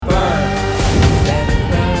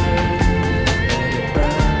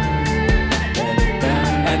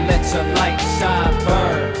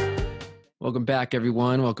Welcome back,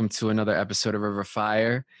 everyone. Welcome to another episode of River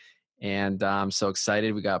Fire. And I'm so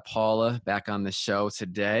excited. We got Paula back on the show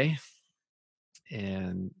today.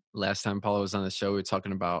 And last time Paula was on the show, we were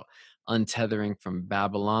talking about untethering from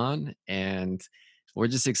Babylon. And we're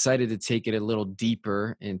just excited to take it a little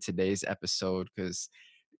deeper in today's episode because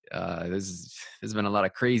there's been a lot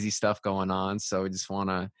of crazy stuff going on. So we just want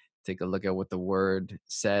to take a look at what the word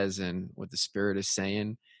says and what the Spirit is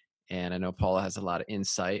saying. And I know Paula has a lot of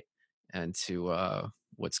insight into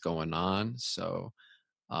what's going on. So,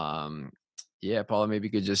 yeah, Paula, maybe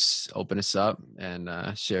you could just open us up and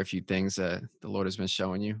share a few things that the Lord has been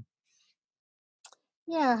showing you.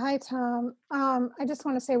 Yeah, hi Tom. I just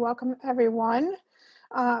want to say welcome everyone.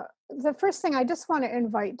 The first thing I just want to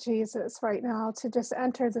invite Jesus right now to just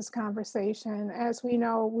enter this conversation. As we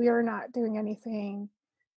know, we are not doing anything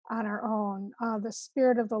on our own. The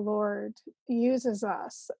Spirit of the Lord uses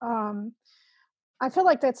us. I feel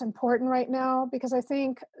like that's important right now because I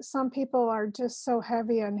think some people are just so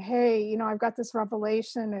heavy and hey, I've got this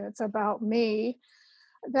revelation and it's about me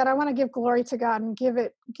that I want to give glory to God and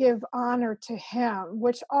give honor to Him,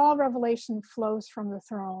 which all revelation flows from the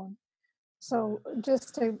throne. So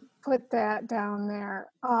just to put that down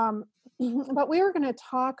there. But we were going to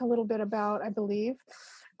talk a little bit about, I believe,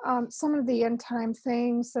 some of the end time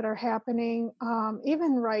things that are happening,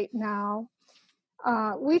 even right now.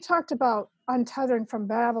 We talked about untethering from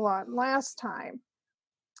Babylon last time,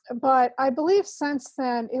 but I believe since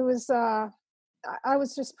then it was. I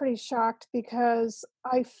was just pretty shocked because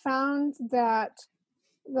I found that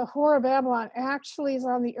the Whore of Babylon actually is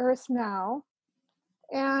on the earth now,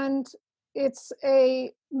 and it's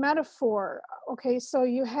a metaphor. Okay, so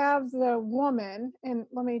you have the woman, and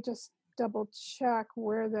let me just double check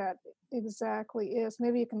where that exactly is.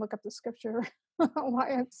 Maybe you can look up the scripture why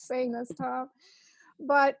I'm saying this, Tom.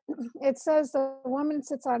 But it says the woman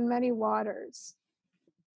sits on many waters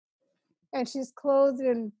and she's clothed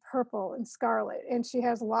in purple and scarlet, and she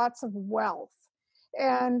has lots of wealth,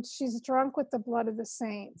 and she's drunk with the blood of the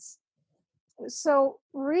saints. So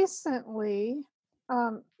recently,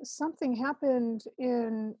 something happened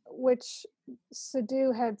in which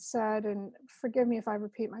Sadhu had said, and forgive me if I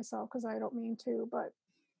repeat myself because I don't mean to, but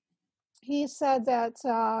he said that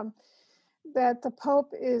the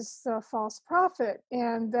Pope is the false prophet,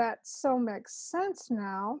 and that so makes sense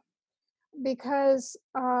now because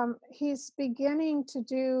he's beginning to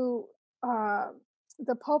do,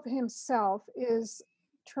 the Pope himself is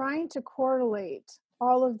trying to correlate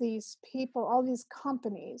all of these people, all these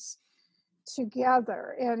companies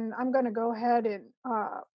together. And I'm going to go ahead and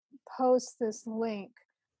post this link.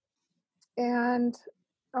 And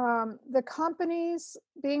the companies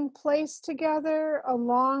being placed together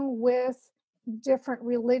along with different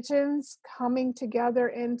religions coming together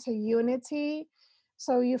into unity.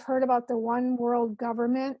 So you've heard about the one world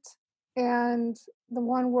government and the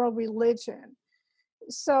one world religion.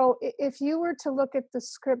 So if you were to look at the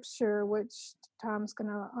scripture, which Tom's going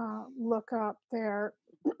to look up there,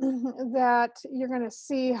 that you're going to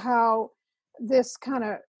see how this kind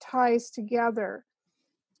of ties together.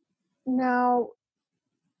 Now,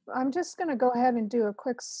 I'm just going to go ahead and do a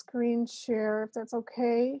quick screen share, if that's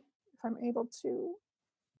okay, if I'm able to.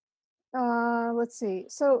 Let's see.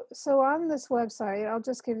 So on this website, I'll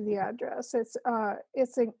just give you the address. It's an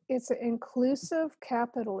inclusive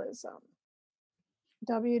capitalism.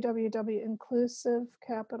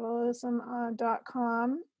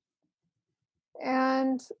 www.inclusivecapitalism.com.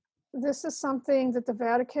 And this is something that the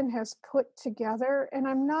Vatican has put together. And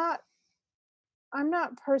I'm not a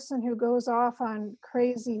person who goes off on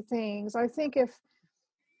crazy things. I think if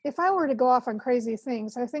I were to go off on crazy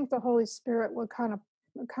things, I think the Holy Spirit would kind of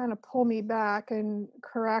pull me back and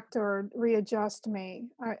correct or readjust me.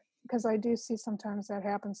 Because I do see sometimes that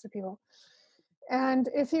happens to people. And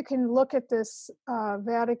if you can look at this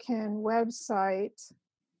Vatican website,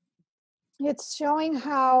 it's showing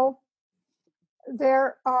how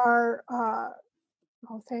there are, oh,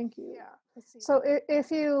 thank you. Yeah. So if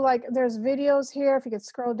you like, there's videos here, if you could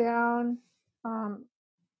scroll down, I'm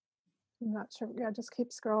not sure, yeah, just keep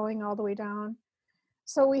scrolling all the way down.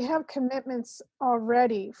 So we have commitments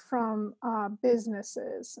already from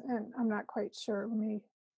businesses, and I'm not quite sure, let me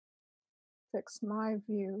fix my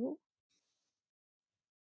view.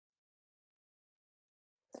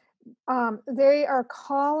 They are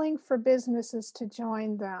calling for businesses to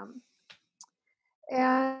join them.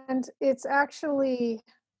 And it's actually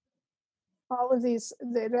all of these,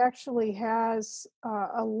 it actually has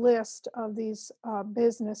a list of these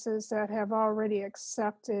businesses that have already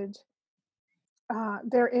accepted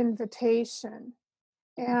their invitation.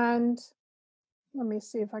 And let me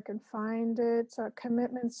see if I can find it.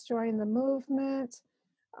 Commitments join the movement.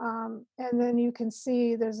 And then you can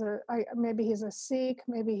see maybe he's a Sikh,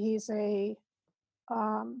 maybe he's a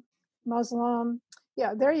um, Muslim.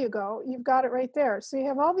 Yeah, there you go. You've got it right there. So you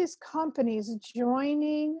have all these companies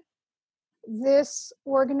joining this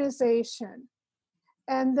organization,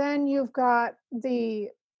 and then you've got the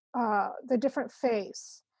different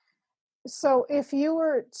faiths. So if you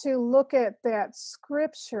were to look at that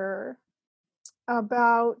scripture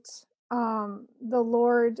about the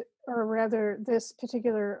Lord, or rather this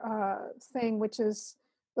particular thing, which is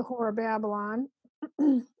the Whore of Babylon.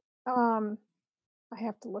 um, I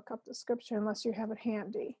have to look up the scripture unless you have it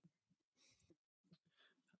handy.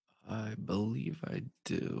 I believe I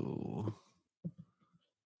do.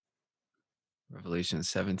 Revelation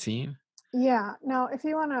 17. Yeah. Now, if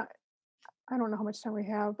you want to, I don't know how much time we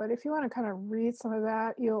have, but if you want to kind of read some of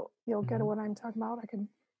that, you'll get Mhm. what I'm talking about. I can.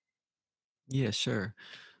 Yeah, sure.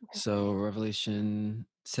 Okay. So, Revelation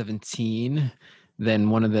 17. Then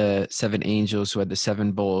one of the seven angels who had the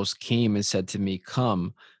seven bowls came and said to me,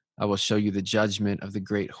 "Come, I will show you the judgment of the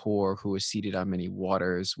great whore who is seated on many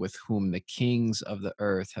waters, with whom the kings of the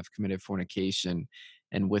earth have committed fornication,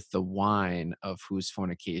 and with the wine of whose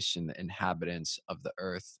fornication the inhabitants of the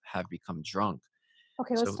earth have become drunk."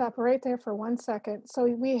 Okay, let's So, stop right there for 1 second. So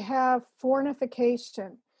we have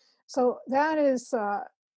fornication. So that is,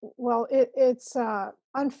 well, it's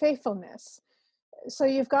unfaithfulness. So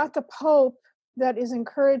you've got the Pope that is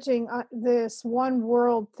encouraging this one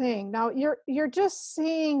world thing. Now you're just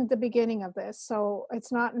seeing the beginning of this, so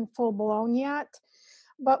it's not in full blown yet.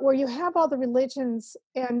 But where you have all the religions,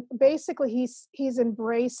 and basically he's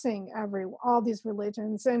embracing all these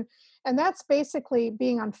religions, and that's basically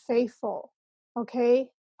being unfaithful. Okay,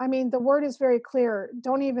 I mean the word is very clear: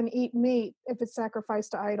 don't even eat meat if it's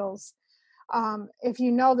sacrificed to idols, if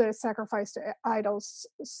you know that it's sacrificed to idols.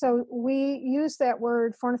 So we use that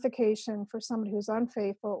word fornication for somebody who's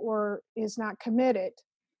unfaithful or is not committed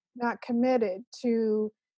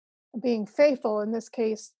to being faithful, in this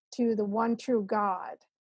case, to the one true God.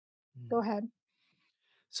 Go ahead.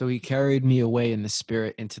 So he carried me away in the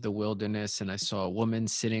spirit into the wilderness, and I saw a woman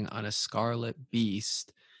sitting on a scarlet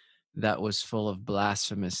beast that was full of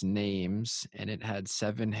blasphemous names, and it had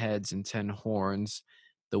 7 heads and 10 horns.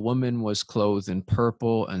 The woman was clothed in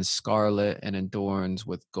purple and scarlet and adorned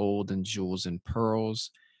with gold and jewels and pearls,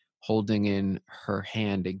 holding in her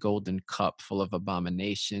hand a golden cup full of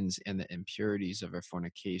abominations and the impurities of her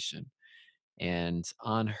fornication. And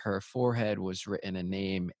on her forehead was written a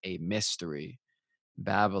name, a mystery: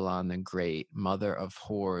 Babylon the Great, mother of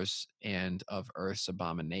whores and of earth's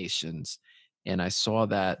abominations. And I saw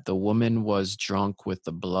that the woman was drunk with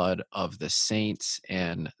the blood of the saints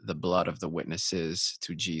and the blood of the witnesses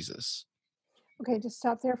to Jesus. Okay, just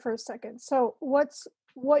stop there for a second. So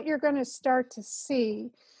what you're going to start to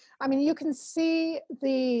see, I mean, you can see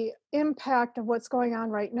the impact of what's going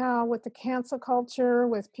on right now with the cancel culture,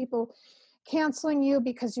 with people canceling you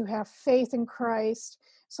because you have faith in Christ.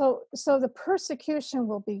 So the persecution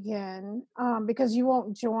will begin, because you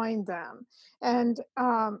won't join them. And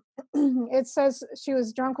it says she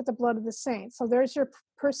was drunk with the blood of the saints. So there's your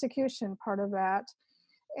persecution part of that,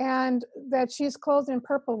 and that she's clothed in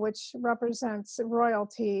purple, which represents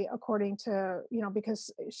royalty, according to, because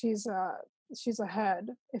she's a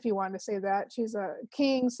head, if you want to say that. She's a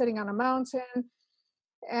king sitting on a mountain.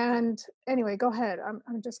 And anyway, go ahead.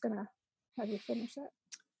 I'm just gonna have you finish that.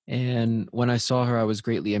 And when I saw her, I was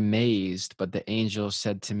greatly amazed. But the angel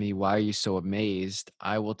said to me, "Why are you so amazed?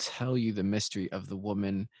 I will tell you the mystery of the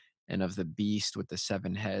woman and of the beast with the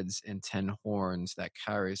 7 heads and 10 horns that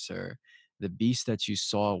carries her. The beast that you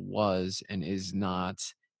saw was and is not,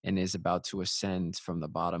 and is about to ascend from the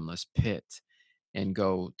bottomless pit and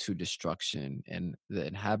go to destruction. And the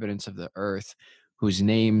inhabitants of the earth, whose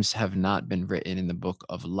names have not been written in the book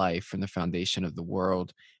of life from the foundation of the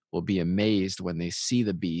world, will be amazed when they see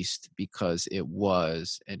the beast, because it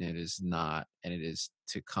was and it is not and it is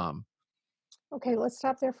to come." Okay, let's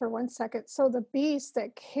stop there for 1 second. So the beast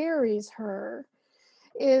that carries her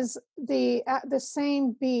is the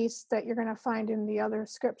same beast that you're going to find in the other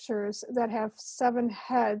scriptures that have 7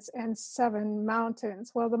 heads and 7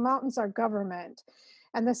 mountains. Well, the mountains are government,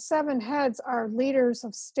 and the 7 heads are leaders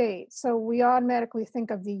of state. So we automatically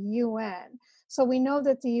think of the UN. So we know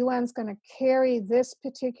that the UN is going to carry this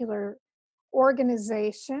particular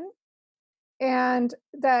organization, and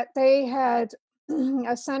that they had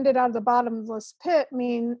ascended out of the bottomless pit,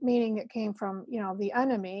 meaning it came from, the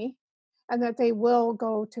enemy, and that they will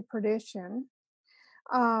go to perdition.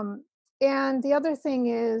 um, and the other thing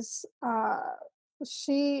is,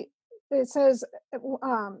 she it says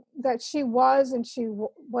that she was and she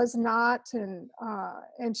was not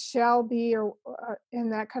and shall be or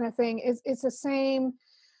and that kind of thing. It's the same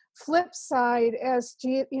flip side as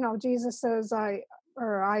Jesus says I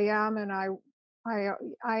am and I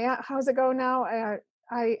how's it go now?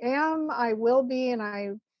 I am, I will be, and I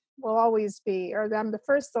will always be, or I'm the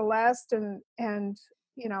first, the last, and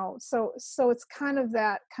so it's kind of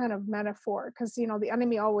that kind of metaphor because the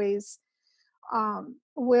enemy always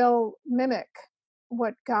will mimic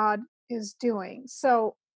what God is doing.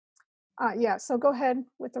 So yeah, so go ahead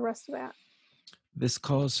with the rest of that. This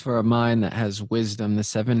calls for a mind that has wisdom. The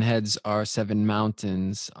seven heads are seven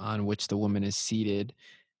mountains on which the woman is seated.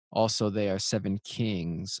 Also, they are seven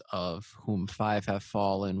kings, of whom five have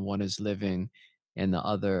fallen, one is living, and the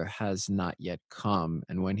other has not yet come.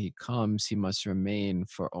 And when he comes, he must remain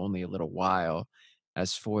for only a little while.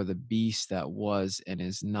 As for the beast that was and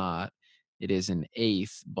is not, it is an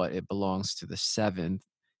eighth, but it belongs to the seventh,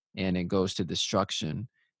 and it goes to destruction.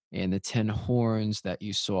 And the 10 horns that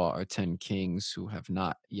you saw are 10 kings who have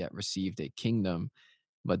not yet received a kingdom,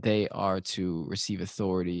 but they are to receive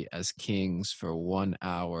authority as kings for 1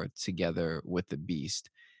 hour together with the beast.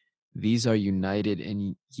 These are united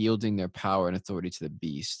in yielding their power and authority to the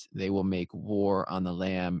beast. They will make war on the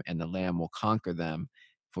Lamb, and the Lamb will conquer them,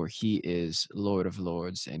 for he is Lord of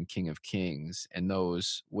lords and King of kings, and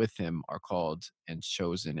those with him are called and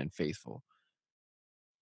chosen and faithful.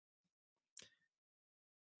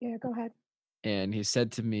 Yeah, go ahead. And he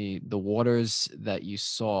said to me, the waters that you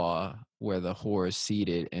saw where the whore is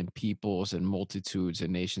seated, and peoples and multitudes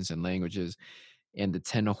and nations and languages, and the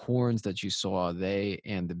 10 horns that you saw, they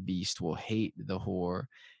and the beast will hate the whore.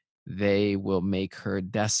 They will make her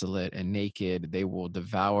desolate and naked. They will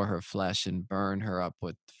devour her flesh and burn her up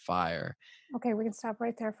with fire. Okay, we can stop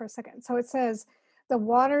right there for a second. So it says, the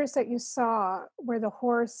waters that you saw where the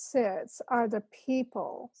horse sits are the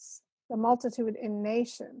peoples, the multitude in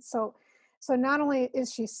nations. So not only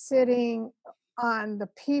is she sitting on the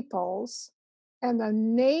peoples and the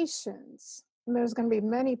nations, and there's going to be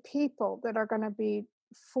many people that are going to be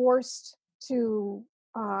forced to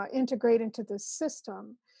integrate into the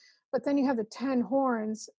system. But then you have the 10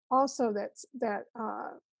 horns also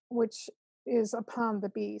which is upon the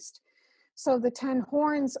beast. So the 10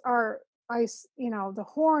 horns are, the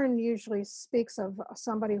horn usually speaks of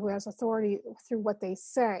somebody who has authority through what they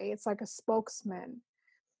say. It's like a spokesman.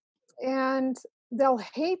 And they'll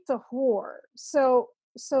hate the whore. So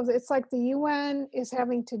it's like the UN is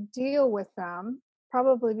having to deal with them,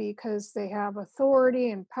 probably because they have authority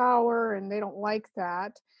and power and they don't like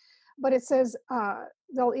that. But it says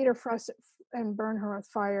they'll eat her flesh and burn her with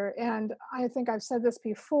fire. And I think I've said this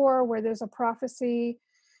before, where there's a prophecy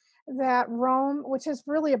that Rome, which is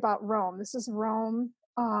really about Rome, this is Rome,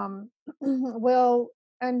 will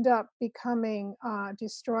end up becoming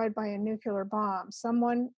destroyed by a nuclear bomb.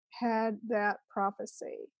 Someone had that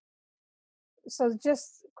prophecy. So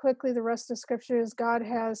just quickly, the rest of scripture is God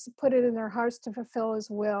has put it in their hearts to fulfill his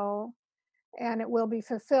will, and it will be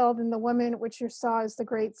fulfilled. And the woman which you saw is the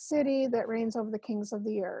great city that reigns over the kings of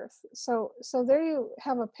the earth. So there you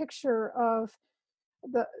have a picture of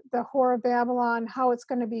the whore of Babylon, how it's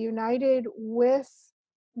going to be united with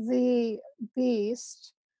the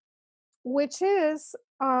beast, which is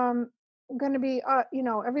going to be,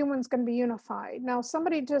 everyone's going to be unified. Now,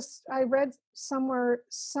 I read somewhere,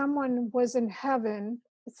 someone was in heaven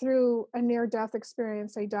through a near-death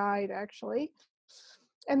experience. They died actually,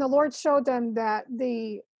 and the Lord showed them that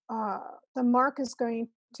the mark is going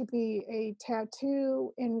to be a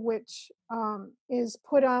tattoo in which is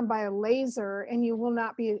put on by a laser, and you will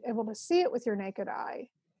not be able to see it with your naked eye,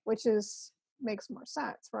 which makes more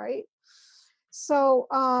sense, right? So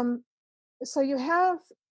so you have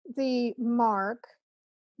the mark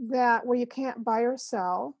that where you can't buy or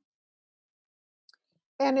sell,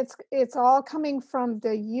 and it's all coming from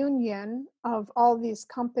the union of all these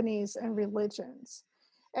companies and religions.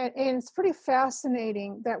 And it's pretty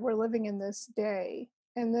fascinating that we're living in this day,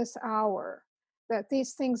 in this hour, that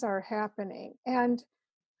these things are happening. And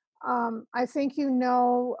I think the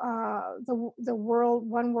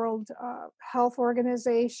One World Health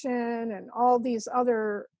Organization and all these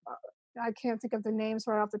other, I can't think of the names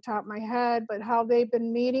right off the top of my head, but how they've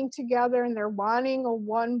been meeting together and they're wanting a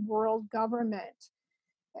one world government.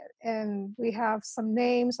 And we have some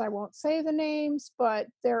names, I won't say the names, but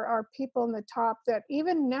there are people in the top that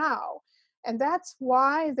even now, and that's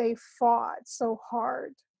why they fought so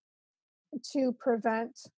hard to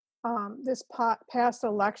prevent this past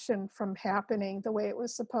election from happening the way it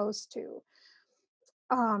was supposed to.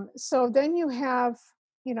 So then you have,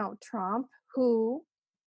 Trump, who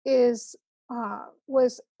is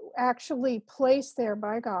was actually placed there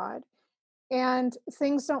by God, and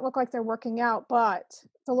things don't look like they're working out, but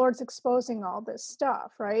the Lord's exposing all this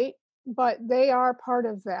stuff, right? But they are part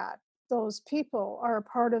of that. Those people are a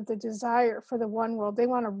part of the desire for the one world. They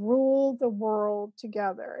want to rule the world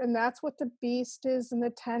together. And that's what the beast is, and the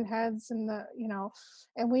 10 heads, and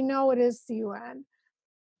and we know it is the UN,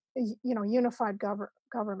 unified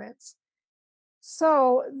governments.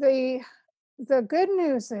 So the good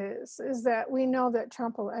news is that we know that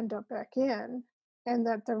Trump will end up back in, and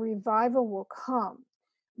that the revival will come.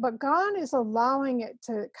 But God is allowing it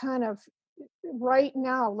to kind of right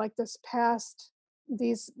now, like this past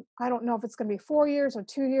these I don't know if it's going to be 4 years or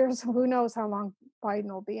 2 years, who knows how long Biden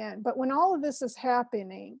will be in. But when all of this is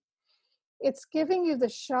happening, it's giving you the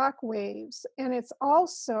shock waves, and it's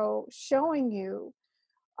also showing you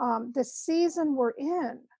the season we're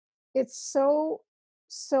in. It's so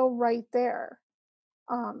right there.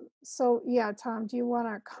 So yeah, Tom, do you want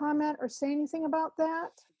to comment or say anything about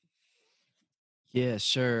that? Yeah,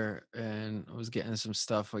 sure. And I was getting some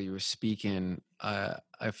stuff while you were speaking. I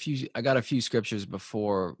got a few scriptures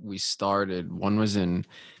before we started. One was in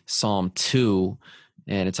Psalm 2,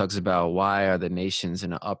 and it talks about why are the nations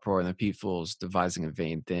in an uproar and the peoples devising a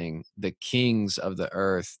vain thing. The kings of the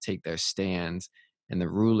earth take their stands, and the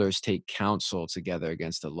rulers take counsel together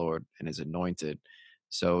against the Lord and his anointed.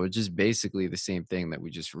 So it's just basically the same thing that we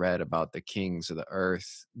just read about the kings of the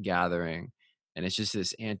earth gathering, and it's just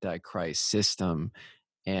this antichrist system.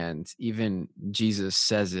 And even Jesus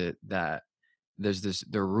says it, that there's this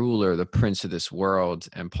the ruler, the prince of this world,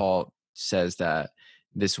 and Paul says that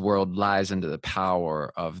this world lies under the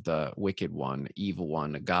power of the wicked one, the evil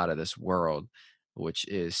one, the god of this world, which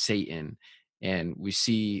is Satan. And we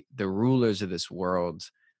see the rulers of this world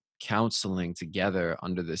counseling together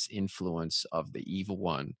under this influence of the evil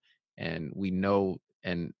one. And we know,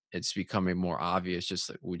 and it's becoming more obvious, just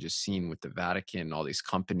like we just seen with the Vatican, all these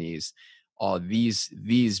companies, all these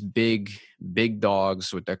big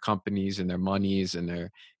dogs with their companies and their monies and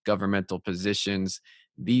their governmental positions.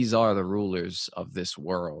 These are the rulers of this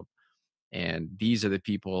world, and these are the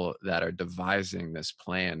people that are devising this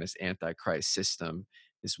plan, this antichrist system,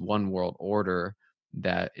 this one world order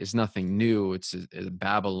that is nothing new. It's a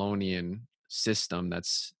Babylonian system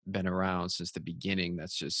that's been around since the beginning,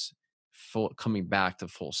 that's just coming back to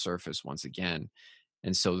full surface once again.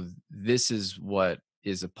 And so this is what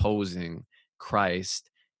is opposing Christ.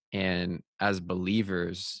 And as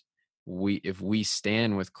believers, if we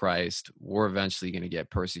stand with Christ, we're eventually going to get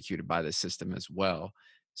persecuted by the system as well.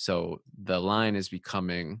 So the line is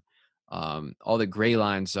becoming, all the gray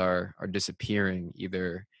lines are disappearing.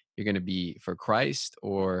 Either you're going to be for Christ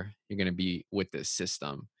or you're going to be with this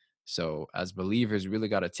system. So as believers, we really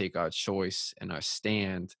got to take our choice and our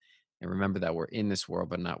stand, and remember that we're in this world,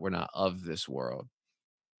 but we're not of this world.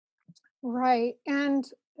 Right. And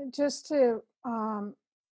just to um,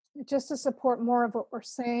 just to support more of what we're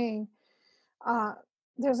saying, uh,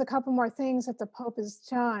 there's a couple more things that the Pope has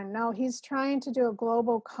done. Now he's trying to do a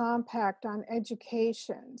global compact on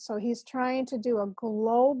education. So he's trying to do a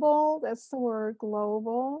global, that's the word,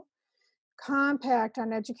 global compact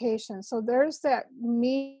on education. So there's that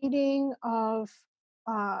meeting of,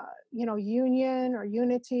 union or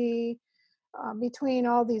unity between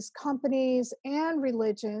all these companies and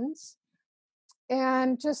religions.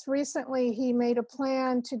 And just recently, he made a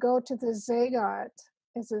plan to go to the Zagat,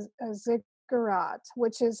 it's a ziggurat,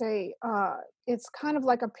 which is it's kind of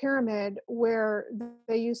like a pyramid where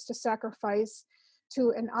they used to sacrifice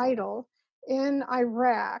to an idol in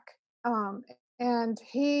Iraq. Um, and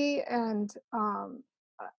he and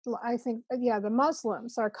I think, yeah, the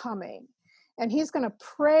Muslims are coming, and he's going to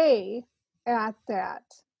pray at that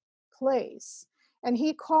place. And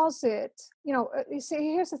he calls it, you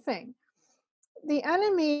see, here's the thing, the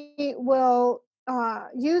enemy will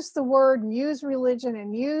use the word and use religion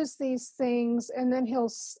and use these things, and then he'll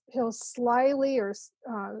slyly or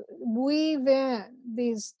weave in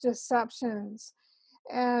these deceptions.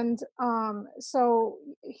 And so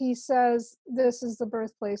he says this is the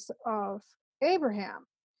birthplace of Abraham,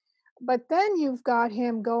 but then you've got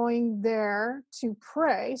him going there to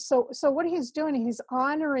pray. So what he's doing, he's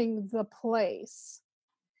honoring the place.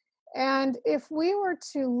 And if we were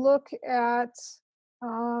to look at,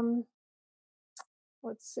 um,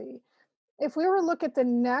 let's see, if we were to look at the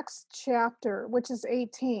next chapter, which is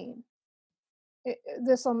 18,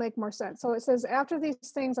 this will make more sense. So it says, after these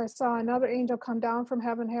things, I saw another angel come down from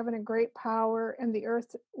heaven, having a great power, and the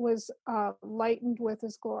earth was lightened with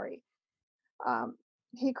his glory. Um,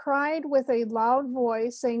 he cried with a loud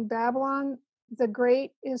voice, saying, Babylon the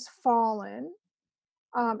Great is fallen,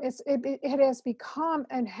 It has become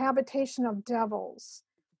an habitation of devils,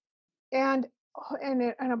 and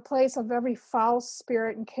and a place of every foul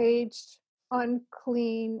spirit and caged,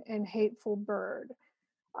 unclean, and hateful bird.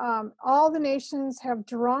 All the nations have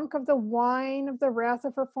drunk of the wine of the wrath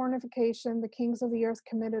of her fornication. The kings of the earth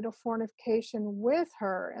committed a fornication with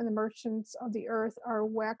her, and the merchants of the earth are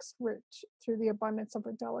waxed rich through the abundance of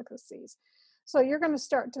her delicacies. So you're going to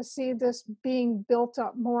start to see this being built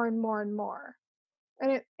up more and more and more.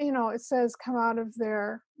 And it says, "Come out of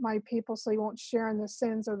there, my people, so you won't share in the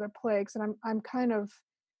sins or the plagues." And I'm kind of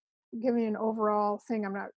giving an overall thing.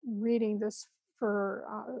 I'm not reading this for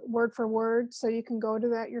word, so you can go to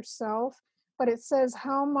that yourself. But it says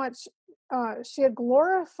how much she had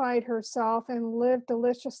glorified herself and lived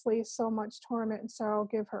deliciously, so much torment and sorrow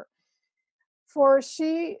give her. For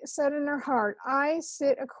she said in her heart, "I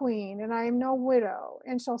sit a queen, and I am no widow,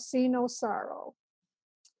 and shall see no sorrow."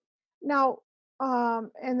 Now,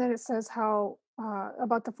 and then it says how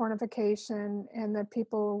about the fornification and that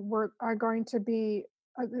people are going to be,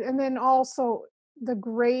 and then also the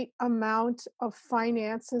great amount of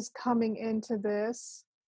finances coming into this.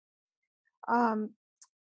 Um,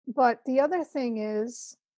 but the other thing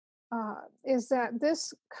is that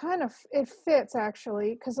this kind of it fits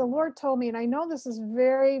actually because the Lord told me, and I know this is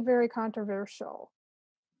very, very controversial,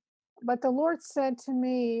 but the Lord said to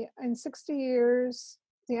me, in 60 years,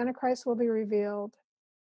 the Antichrist will be revealed.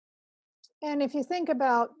 And if you think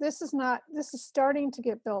about this is starting to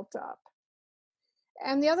get built up.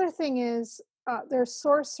 And the other thing is there's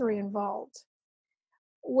sorcery involved,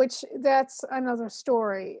 which that's another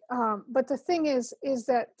story. But the thing is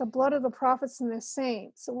that the blood of the prophets and the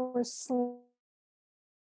saints were slain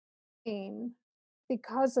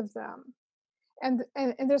because of them. And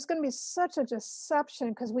there's going to be such a deception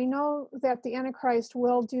because we know that the Antichrist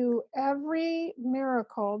will do every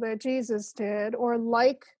miracle that Jesus did or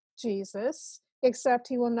like Jesus, except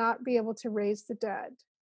he will not be able to raise the dead.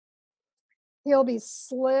 He'll be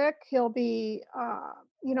slick. He'll be,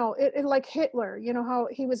 like Hitler, how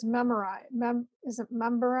he was memorizing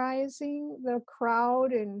the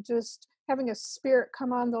crowd and just having a spirit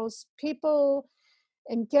come on those people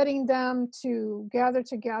and getting them to gather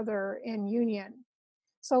together in union.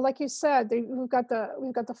 So, like you said, we've got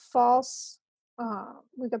the false, and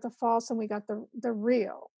we got the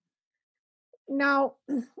real. Now,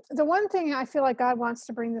 the one thing I feel like God wants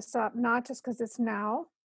to bring this up, not just because it's now,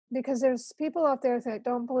 because there's people out there that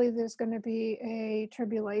don't believe there's going to be a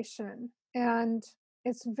tribulation, and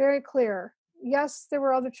it's very clear. Yes, there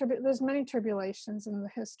were there's many tribulations in the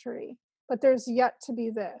history, but there's yet to be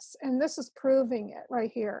this, and this is proving it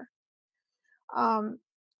right here. Um,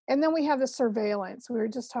 and then we have the surveillance. We were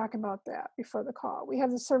just talking about that before the call. We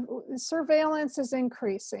have the surveillance is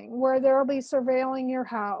increasing, where they'll be surveilling your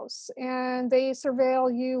house, and they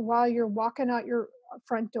surveil you while you're walking out your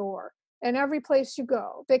front door, and every place you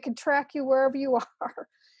go. They can track you wherever you are.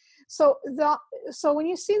 So so when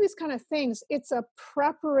you see these kind of things, it's a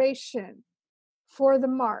preparation for the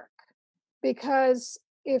mark, because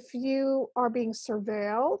if you are being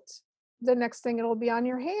surveilled, the next thing it'll be on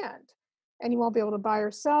your hand, and you won't be able to buy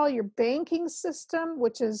or sell. Your banking system,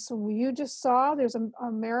 which is you just saw, there's Bank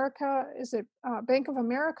of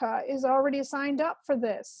America is already signed up for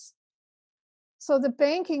this. So the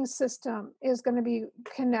banking system is going to be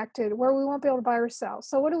connected where we won't be able to buy or sell.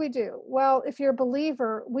 So what do? Well, if you're a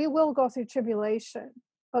believer, we will go through tribulation,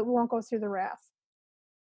 but we won't go through the wrath.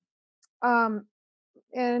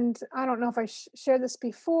 And I don't know if I shared this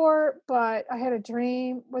before, but I had a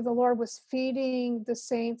dream where the Lord was feeding the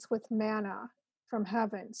saints with manna from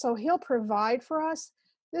heaven. So he'll provide for us.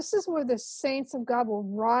 This is where the saints of God will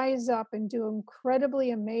rise up and do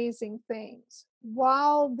incredibly amazing things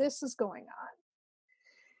while this is going on.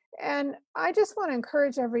 And I just want to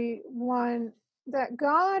encourage everyone that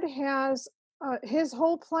God has his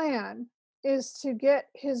whole plan is to get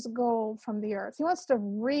his gold from the earth. He wants to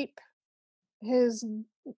reap his,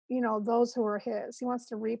 those who are his. He wants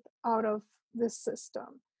to reap out of this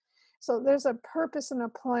system. So there's a purpose and a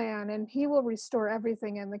plan, and he will restore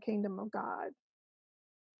everything in the kingdom of God.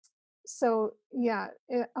 So yeah,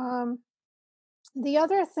 the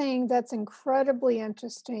other thing that's incredibly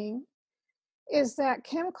interesting is that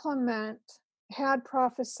Kim Clement had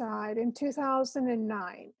prophesied in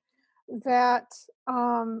 2009 that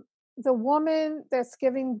the woman that's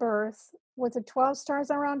giving birth with the 12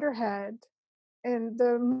 stars around her head, and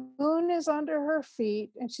the moon is under her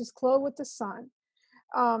feet, and she's clothed with the sun,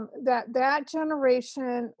 that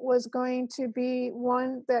generation was going to be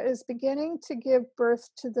one that is beginning to give birth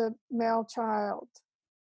to the male child.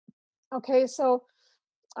 Okay, so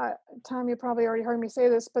uh, Tom, you probably already heard me say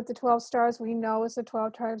this, but the 12 stars we know is the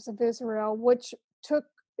 12 tribes of Israel, which took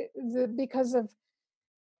because of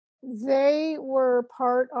they were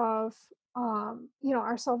part of,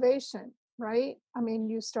 our salvation, right? I mean,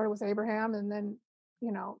 you started with Abraham and then,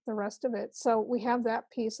 the rest of it. So we have that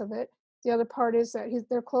piece of it. The other part is that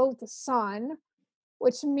they're clothed with the sun,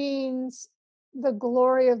 which means the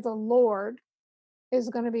glory of the Lord is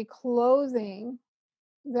going to be clothing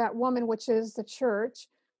that woman, which is the church.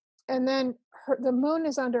 And then the moon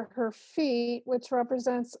is under her feet, which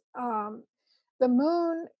represents the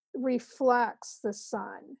moon reflects the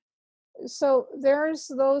sun. So there's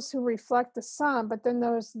those who reflect the sun, but then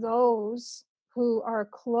there's those who are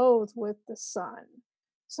clothed with the sun.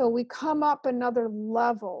 So we come up another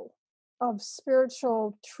level of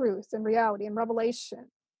spiritual truth and reality and revelation.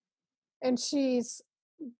 And she's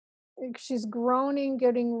groaning,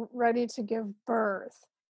 getting ready to give birth.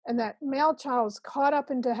 And that male child is caught up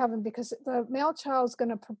into heaven because the male child is going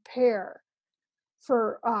to prepare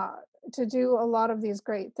for to do a lot of these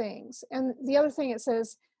great things. And the other thing it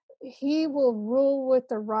says, he will rule with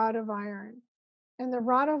the rod of iron. And the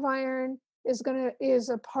rod of iron is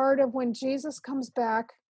a part of when Jesus comes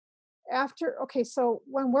back after. Okay, so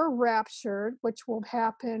when we're raptured, which will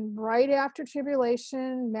happen right after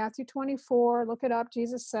tribulation, Matthew 24, look it up.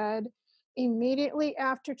 Jesus said, immediately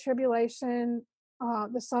after tribulation,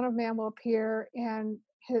 the Son of Man will appear and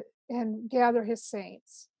gather his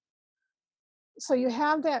saints. So you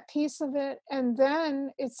have that piece of it, and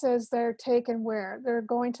then it says they're taken where? They're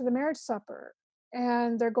going to the marriage supper,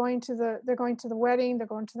 and they're going to the wedding, they're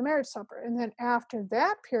going to the marriage supper. And then after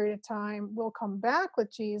that period of time, we'll come back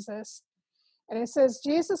with Jesus. And it says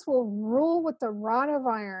Jesus will rule with the rod of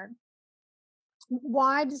iron.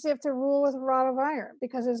 Why does he have to rule with a rod of iron?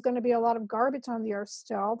 Because there's going to be a lot of garbage on the earth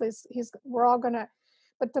still. We're all going to,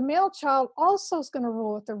 but the male child also is going to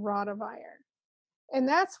rule with the rod of iron. And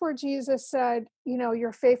that's where Jesus said,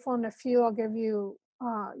 you're faithful in a few, I'll give you,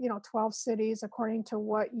 12 cities according to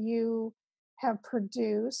what you have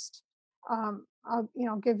produced. I'll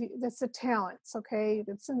give you, that's the talents, okay?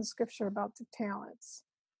 It's in the scripture about the talents.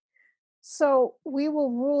 So we will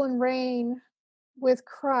rule and reign with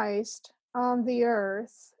Christ on the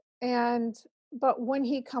earth. But when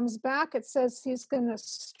he comes back, it says he's going to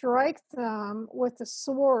strike them with the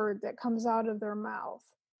sword that comes out of their mouth.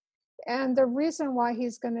 And the reason why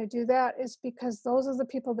he's going to do that is because those are the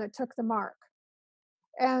people that took the mark.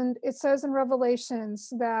 And it says in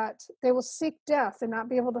Revelations that they will seek death and not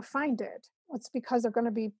be able to find it. It's because they're going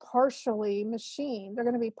to be partially machined. They're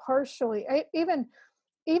going to be partially, even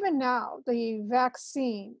now, the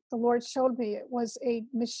vaccine, the Lord showed me it was a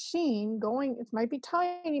machine going, it might be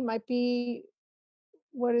tiny, might be,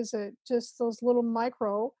 what is it, just those little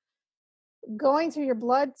micro going through your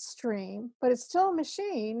bloodstream, but it's still a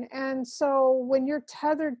machine. And so when you're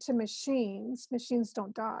tethered to machines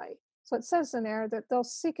don't die. So it says in there that they'll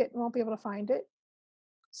seek it and won't be able to find it.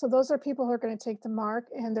 So those are people who are going to take the mark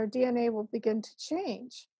and their DNA will begin to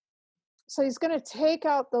change. So he's going to take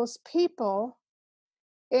out those people.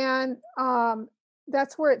 And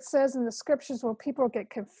that's where it says in the scriptures where people get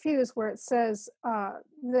confused, where it says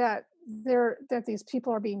that these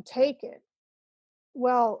people are being taken.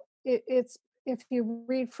 Well, it's if you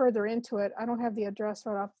read further into it, I don't have the address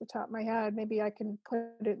right off the top of my head. Maybe I can put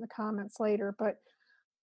it in the comments later, but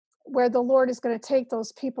where the Lord is going to take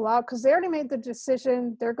those people out because they already made the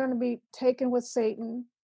decision. They're going to be taken with Satan.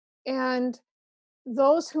 And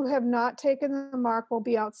those who have not taken the mark will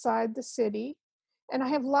be outside the city. And I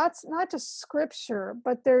have lots, not just scripture,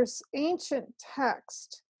 but there's ancient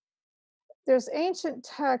text. There's ancient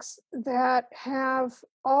texts that have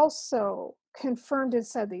also confirmed and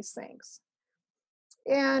said these things.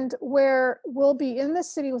 And where we'll be in the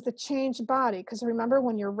city with a changed body, because remember,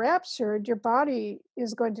 when you're raptured, your body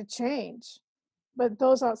is going to change. But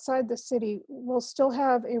those outside the city will still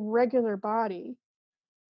have a regular body,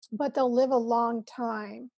 but they'll live a long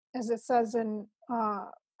time, as it says in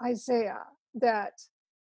Isaiah, that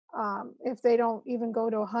if they don't even go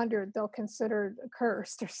to 100, they'll consider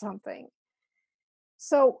cursed or something.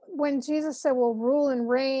 So when Jesus said we'll rule and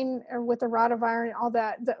reign with a rod of iron, all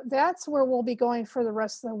that, that's where we'll be going for the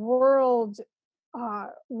rest of the world,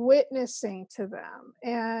 witnessing to them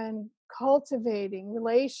and cultivating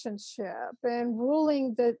relationship and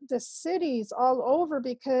ruling the cities all over,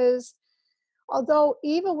 because although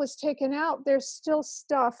evil was taken out, there's still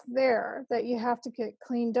stuff there that you have to get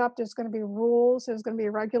cleaned up. There's going to be rules, there's going to be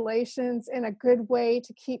regulations, and a good way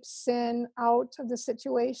to keep sin out of the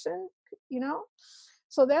situation, you know?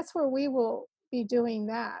 So that's where we will be doing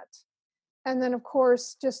that. And then, of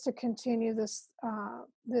course, just to continue this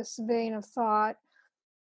vein of thought,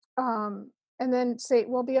 And then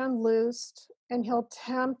Satan will be unloosed and he'll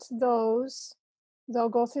tempt those. They'll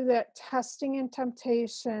go through that testing and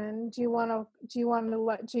temptation. Do you want to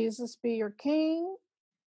let Jesus be your king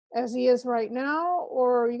as he is right now,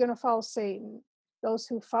 or are you going to follow Satan? Those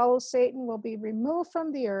who follow Satan will be removed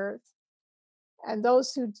from the earth, and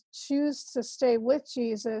those who choose to stay with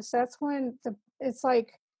Jesus, that's when it's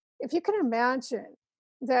like, if you can imagine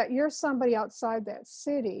that you're somebody outside that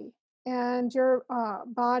city and your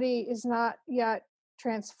body is not yet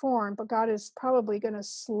transformed, but God is probably going to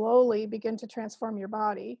slowly begin to transform your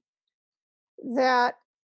body, that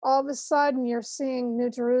all of a sudden you're seeing New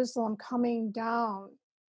Jerusalem coming down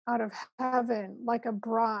out of heaven like a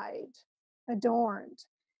bride adorned.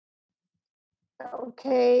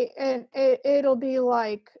 Okay, and it'll be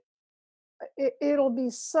like it'll be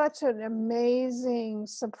such an amazing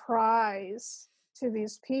surprise to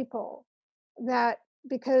these people, that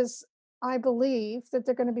because I believe that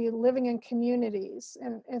they're going to be living in communities,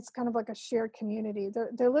 and it's kind of like a shared community.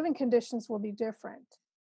 Their living conditions will be different,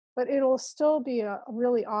 but it'll still be a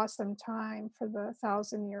really awesome time for the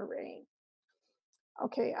 1,000-year reign.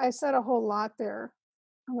 Okay, I said a whole lot there.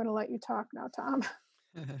 I'm going to let you talk now, Tom.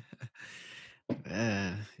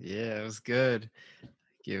 Yeah, it was good.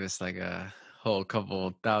 Give us like a whole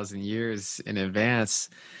couple thousand years in advance.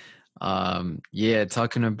 Yeah,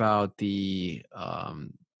 talking about the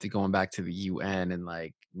going back to the UN and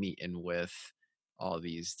like meeting with all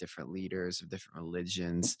these different leaders of different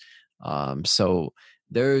religions. So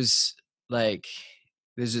there's like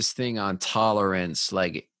there's this thing on tolerance,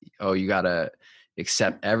 like, oh, you gotta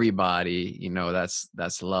accept everybody,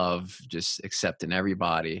 that's love, just accepting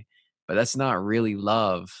everybody. But that's not really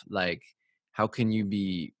love. Like, how can you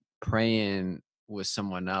be praying with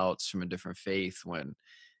someone else from a different faith when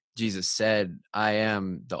Jesus said, I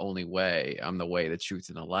am the only way, I'm the way, the truth,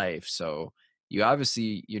 and the life? So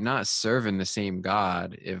you're not serving the same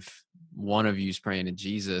God if one of you's praying to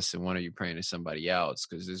Jesus and one of you praying to somebody else,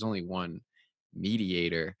 because there's only one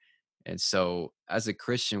mediator. And so as a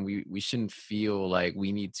Christian, we shouldn't feel like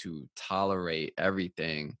we need to tolerate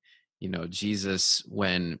everything. Jesus,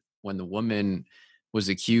 when the woman was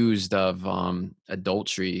accused of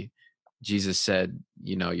adultery, Jesus said,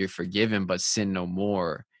 you're forgiven, but sin no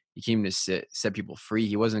more. He came to set people free.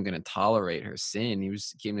 He wasn't going to tolerate her sin.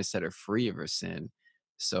 Came to set her free of her sin.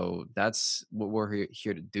 So that's what we're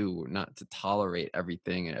here to do. We're not to tolerate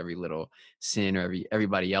everything and every little sin or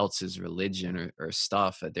everybody else's religion or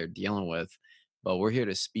stuff that they're dealing with, but we're here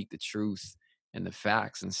to speak the truth and the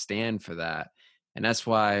facts and stand for that. And that's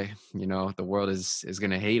why the world is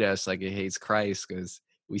going to hate us like it hates Christ, because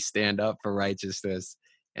we stand up for righteousness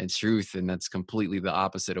and truth, and that's completely the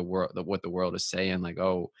opposite of what the world is saying. Like,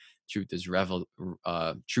 oh, truth is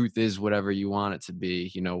whatever you want it to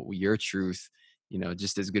be. Your truth,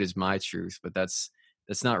 just as good as my truth. But that's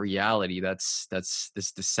not reality. That's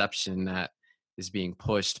this deception that is being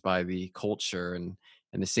pushed by the culture, and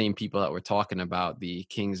the same people that we're talking about, the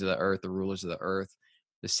kings of the earth, the rulers of the earth,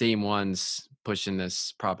 the same ones pushing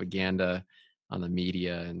this propaganda on the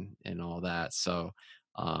media and all that. So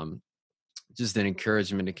um just an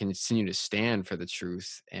encouragement to continue to stand for the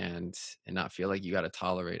truth and not feel like you got to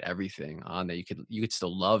tolerate everything on there. You could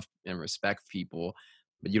still love and respect people,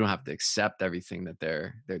 but you don't have to accept everything that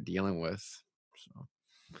they're dealing with. So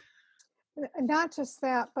Not just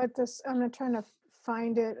that, but this, I'm not trying to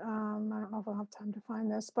find it. I don't know if I'll have time to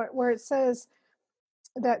find this, but where it says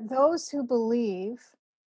that those who believe,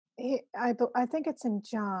 I think it's in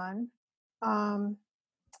John, um,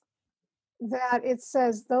 that it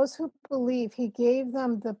says those who believe, he gave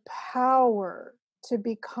them the power to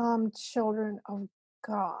become children of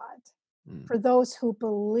God, mm, for those who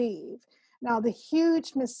believe. Now, the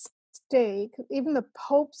huge mistake, even the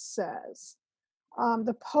Pope says,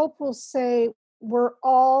 the Pope will say, we're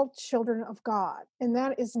all children of God. And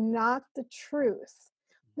that is not the truth.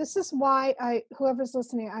 This is why whoever's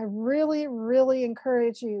listening, I really, really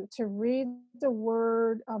encourage you to read the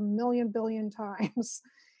word a million billion times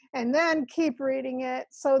and then keep reading it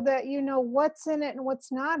so that you know what's in it and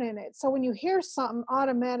what's not in it. So when you hear something,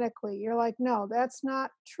 automatically you're like, no, that's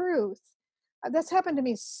not truth. That's happened to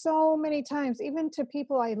me so many times, even to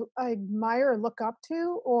people I admire or look up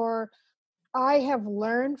to, or I have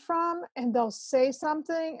learned from, and they'll say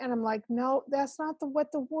something and I'm like, no, that's not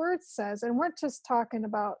what the word says. And we're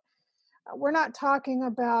not talking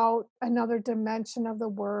about another dimension of the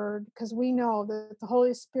word, because we know that the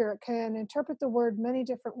Holy Spirit can interpret the word many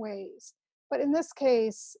different ways. But in this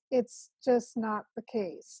case, it's just not the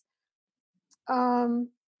case. Um,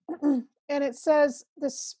 and it says the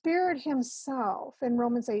Spirit Himself in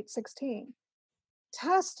Romans 8:16.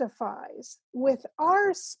 testifies with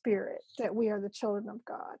our spirit that we are the children of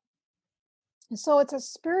God. And so it's a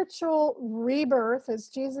spiritual rebirth. As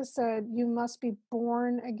Jesus said, you must be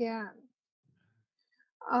born again.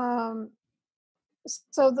 Um,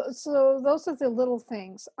 so those are the little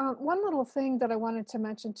things. One little thing that I wanted to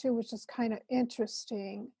mention too, which is kind of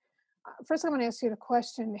interesting. First, I'm going to ask you the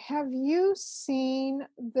question: have you seen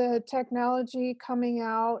the technology coming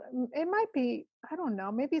out? It might be, I don't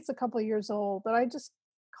know, maybe it's a couple of years old, but I just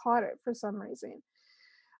caught it for some reason.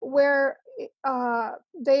 Where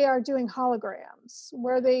they are doing holograms,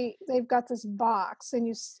 where they've got this box, and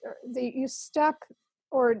you step,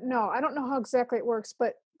 or no, I don't know how exactly it works,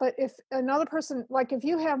 but if another person, like if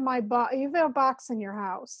you have you have a box in your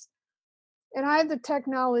house, and I have the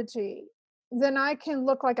technology, then I can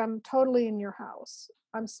look like I'm totally in your house.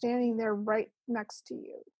 I'm standing there right next to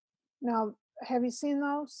you. Now, have you seen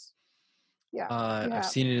those? Yeah, you I've have.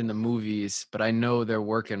 seen it in the movies, but I know they're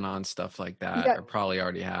working on stuff like that, Yeah. or probably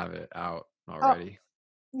already have it out Oh, already.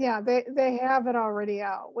 yeah, they have it already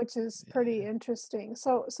out, which is pretty Yeah. interesting.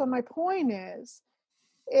 So my point is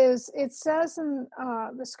it says in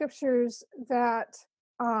the scriptures that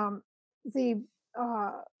um, the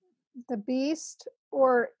uh, the beast,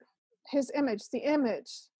 or his image, the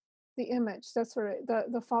image, that's right,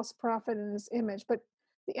 the false prophet and his image, but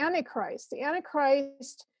the antichrist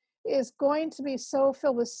is going to be so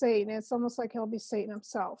filled with Satan, it's almost like he'll be Satan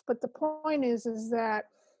himself. But the point is that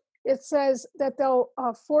it says that they'll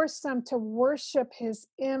force them to worship his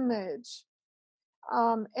image,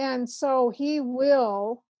 and so he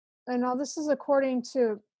will, and now this is according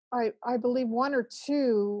to, I believe, one or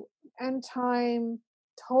two end time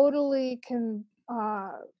totally can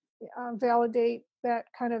validate that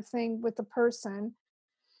kind of thing with the person,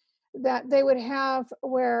 that they would have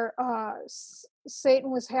where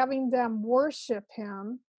Satan was having them worship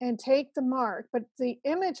him and take the mark, but the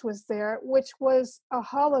image was there, which was a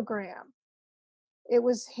hologram. It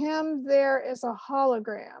was him there as a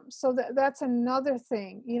hologram. So that's another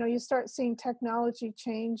thing. You start seeing technology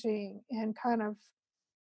changing, and kind of,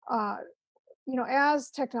 uh, as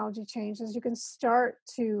technology changes, you can start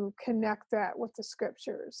to connect that with the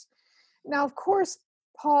scriptures. Now, of course,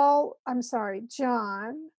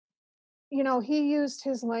 John, he used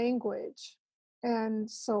his language and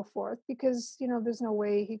so forth, because, there's no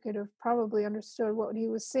way he could have probably understood what he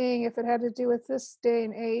was saying if it had to do with this day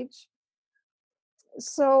and age.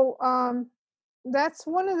 So that's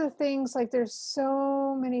one of the things, like there's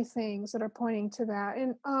so many things that are pointing to that.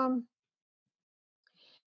 And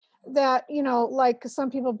that, like some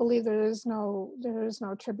people believe there is no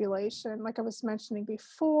tribulation, like I was mentioning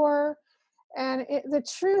before. And the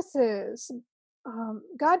truth is,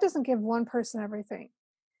 God doesn't give one person everything.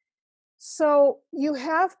 So you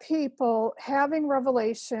have people having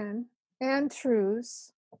revelation and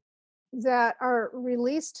truths that are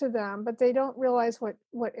released to them, but they don't realize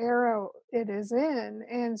what era it is in.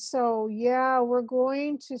 And so, yeah, we're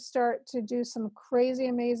going to start to do some crazy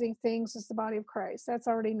amazing things as the body of Christ. That's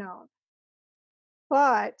already known.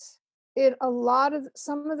 But a lot of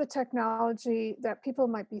some of the technology that people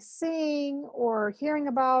might be seeing or hearing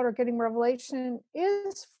about or getting revelation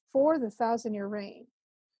is for the 1,000-year reign.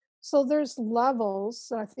 So there's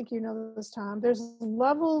levels. I think you know this, Tom. There's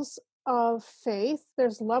levels of faith.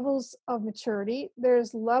 There's levels of maturity.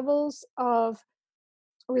 There's levels of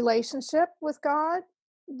relationship with God.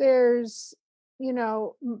 There's,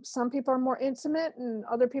 some people are more intimate, and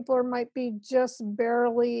other people might be just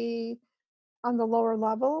barely on the lower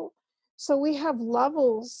level. So we have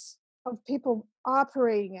levels of people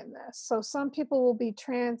operating in this. So some people will be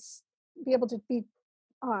able to be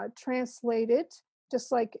translated,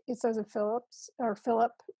 just like it says in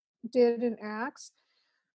Philip did in Acts,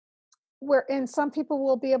 and some people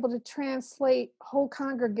will be able to translate whole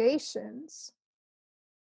congregations,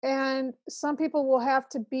 and some people will have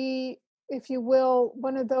to be, if you will,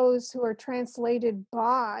 one of those who are translated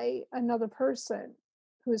by another person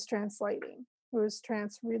who is translating, who is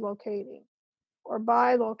relocating or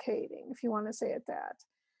bilocating, if you want to say it that.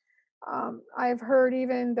 I've heard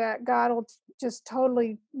even that God will just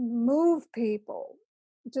totally move people,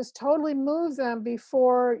 just totally move them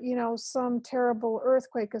before, some terrible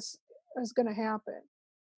earthquake is going to happen.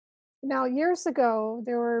 Now, years ago,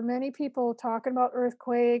 there were many people talking about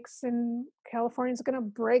earthquakes, and California's going to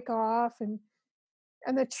break off, and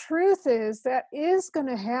the truth is that is going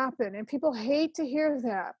to happen, and people hate to hear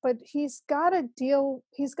that, but he's got to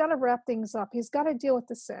wrap things up. He's got to deal with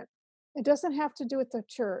the sin. It doesn't have to do with the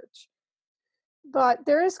church. But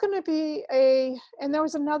there is going to be and there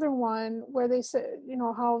was another one where they said,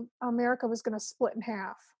 how America was going to split in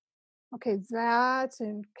half. Okay, that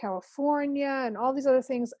and California and all these other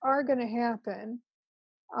things are going to happen.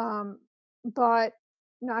 Um, but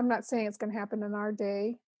no, I'm not saying it's going to happen in our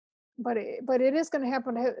day, but it is going to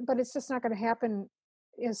happen. But it's just not going to happen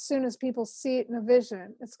as soon as people see it in a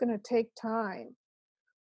vision. It's going to take time.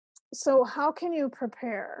 So how can you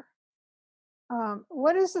prepare?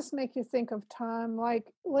 What does this make you think of, Tom? Like,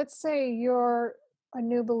 let's say you're a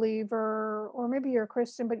new believer, or maybe you're a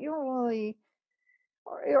Christian, but you don't really,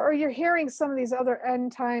 or you're hearing some of these other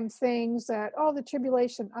end time things that, oh, the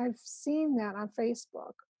tribulation. I've seen that on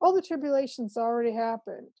Facebook. Oh, the tribulation's already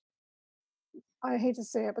happened. I hate to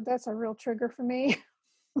say it, but that's a real trigger for me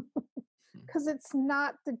because it's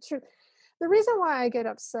not the truth. The reason why I get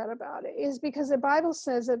upset about it is because the Bible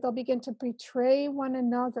says that they'll begin to betray one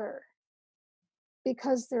another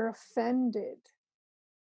because they're offended.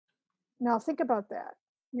 Now think about that.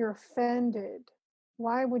 You're offended.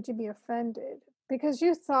 Why would you be offended? Because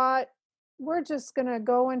you thought we're just going to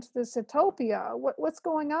go into this utopia. What's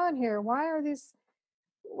going on here? Why are these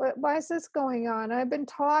why is this going on? I've been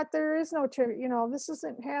taught there is no this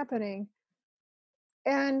isn't happening.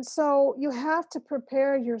 And so you have to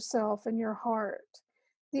prepare yourself in your heart.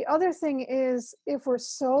 The other thing is, if we're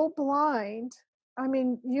so blind, I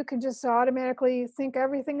mean, you can just automatically think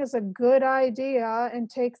everything is a good idea and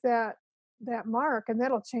take that mark, and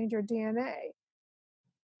that'll change your DNA.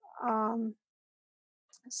 Um,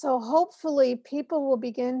 so hopefully people will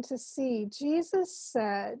begin to see. Jesus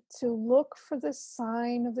said to look for the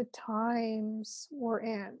sign of the times we're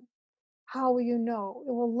in. How will you know?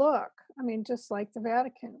 It will look. I mean, just like the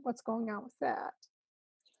Vatican, what's going on with that?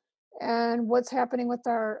 And what's happening with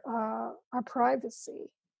our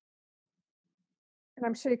privacy. And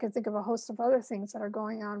I'm sure you can think of a host of other things that are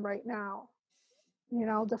going on right now.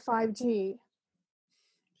 The 5G.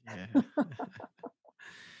 Yeah.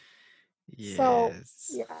 So Yes.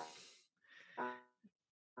 yeah.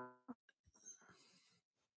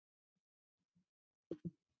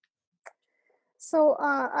 So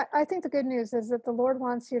I think the good news is that the Lord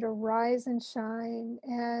wants you to rise and shine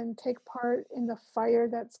and take part in the fire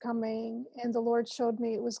that's coming. And the Lord showed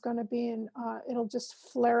me it was going to be it'll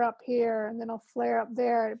just flare up here and then it'll flare up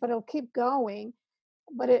there, but it'll keep going.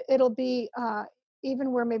 But it'll be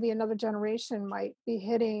even where maybe another generation might be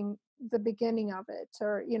hitting the beginning of it,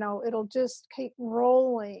 or it'll just keep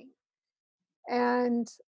rolling.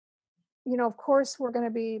 And of course we're going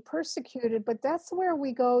to be persecuted, but that's where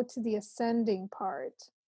we go to the ascending part,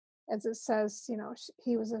 as it says,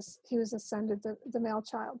 he was ascended, the male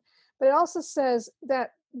child. But it also says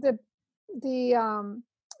that the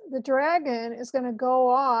dragon is going to go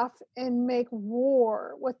off and make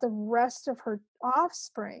war with the rest of her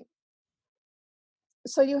offspring.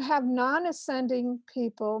 So you have non-ascending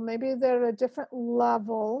people, maybe they're at a different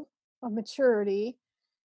level of maturity,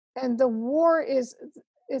 and the war is,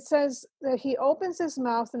 it says that he opens his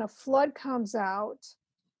mouth and a flood comes out,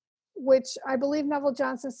 which I believe Neville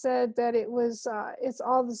Johnson said that it's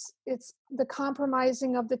the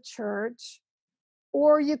compromising of the church,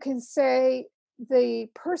 or you can say the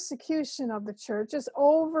persecution of the church is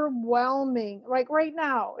overwhelming. Like right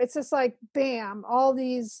now, it's just like bam, all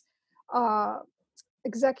these uh,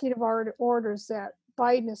 executive orders that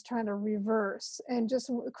Biden is trying to reverse, and just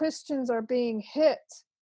Christians are being hit.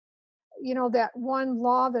 That one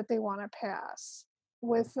law that they want to pass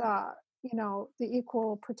with the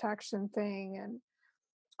equal protection thing, and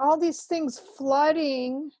all these things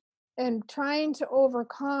flooding and trying to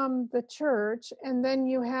overcome the church. And then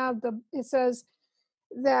you have it says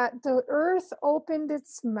that the earth opened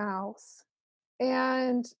its mouth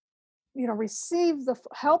and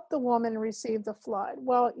help the woman receive the flood.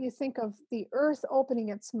 Well, you think of the earth opening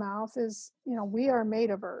its mouth is, we are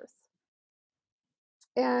made of earth.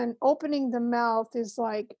 And opening the mouth is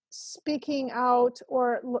like speaking out,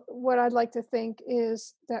 or what I'd like to think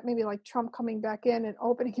is that maybe like Trump coming back in and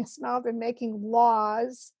opening his mouth and making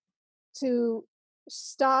laws to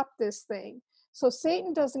stop this thing. So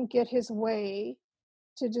Satan doesn't get his way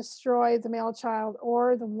to destroy the male child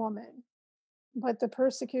or the woman, but the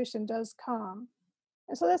persecution does come.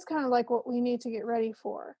 And so that's kind of like what we need to get ready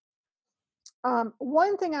for.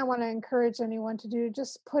 One thing I want to encourage anyone to do,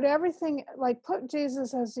 just put everything, like put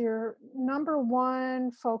Jesus as your number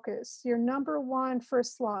one focus, your number one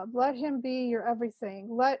first love. Let him be your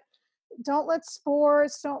everything. Don't let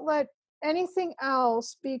sports, don't let anything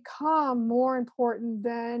else become more important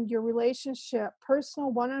than your relationship,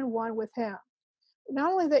 personal one-on-one with him.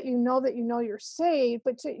 Not only that you're saved,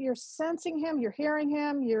 but you're sensing him, you're hearing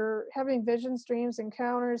him, you're having visions, dreams,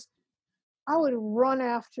 encounters. I would run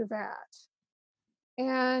after that.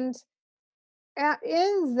 And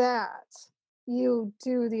in that, you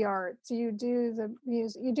do the arts, you do the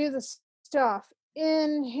music, you do the stuff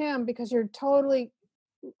in him because you're totally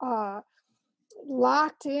uh,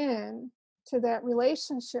 locked in to that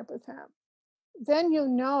relationship with him, then you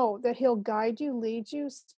know that he'll guide you, lead you,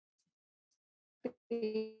 speak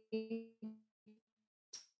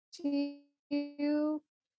to you.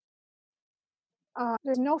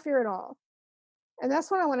 There's no fear at all. And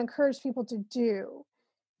that's what I want to encourage people to do.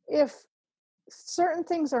 If certain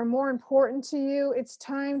things are more important to you, it's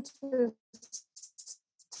time to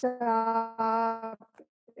stop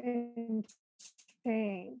and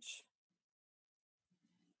change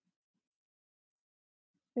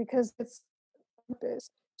because it's purpose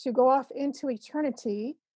to go off into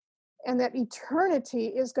eternity, and that eternity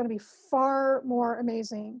is going to be far more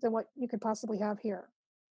amazing than what you could possibly have here.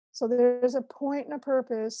 So there's a point and a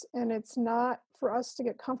purpose, and it's not for us to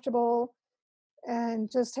get comfortable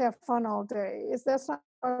and just have fun all day. It's That's not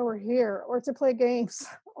why we're here, or to play games,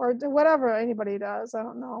 or do whatever anybody does. I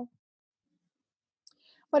don't know.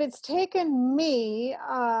 But it's taken me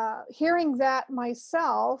hearing that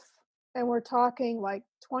myself, and we're talking like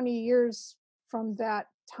 20 years from that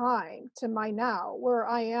time to my now, where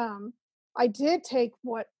I am. I did take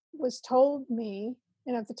what was told me,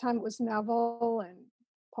 and at the time it was Neville and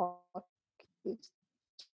Paul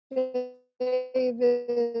Davis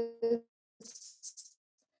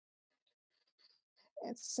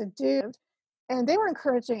and Sadhu, and they were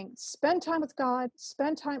encouraging spend time with God,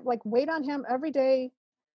 spend time, like wait on Him every day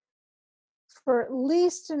for at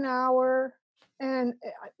least an hour. And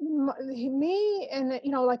me and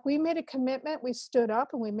like we made a commitment. We stood up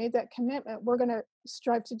and we made that commitment. We're going to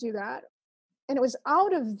strive to do that. And it was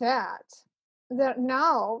out of that that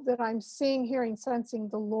now that I'm seeing, hearing, sensing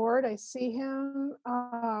the Lord, I see Him.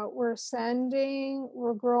 We're ascending,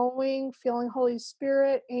 we're growing, feeling Holy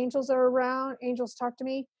Spirit. Angels are around. Angels talk to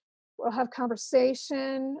me. We'll have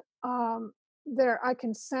conversation. There, I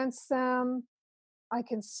can sense them. I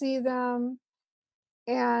can see them.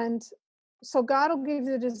 And so God will give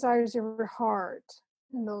you the desires of your heart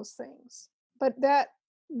and those things. But that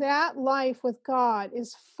life with God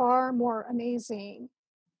is far more amazing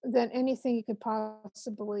than anything you could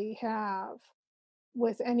possibly have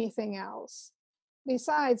with anything else.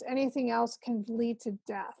 Besides, anything else can lead to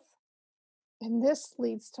death. And this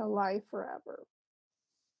leads to life forever.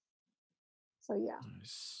 So yeah,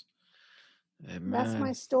 Nice. that's my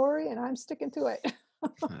Amen. story and I'm sticking to it.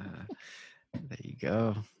 There you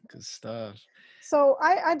go. Good stuff. So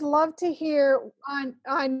I'd love to hear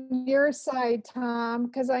on your side, Tom,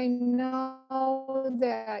 because I know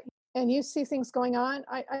that, and you see things going on.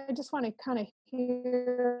 I just want to kind of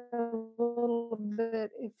hear a little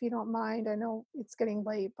bit, if you don't mind. I know it's getting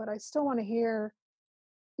late, but I still want to hear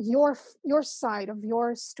your side of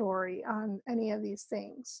your story on any of these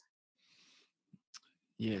things.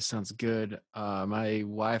 Yeah, sounds good. My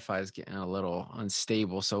Wi-Fi is getting a little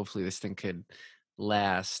unstable, so hopefully this thing could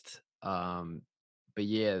last. But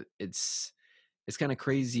yeah, it's kind of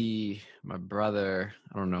crazy. My brother,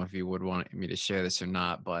 I don't know if he would want me to share this or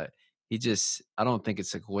not, but I don't think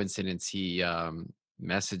it's a coincidence. He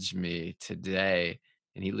messaged me today,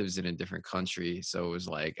 and he lives in a different country. So it was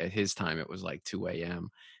like at his time, it was like 2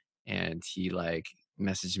 a.m. And he like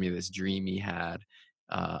messaged me this dream he had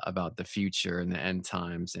about the future and the end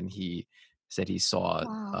times, and he said he saw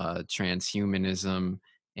Wow. transhumanism,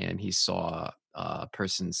 and he saw a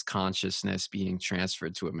person's consciousness being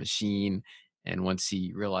transferred to a machine, and once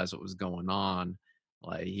he realized what was going on,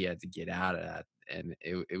 like he had to get out of that, and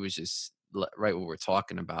it was just right what we're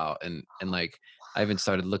talking about, and like I even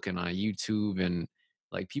started looking on YouTube, and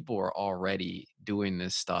like people are already doing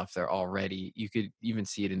this stuff. They're already, you could even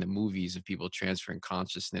see it in the movies of people transferring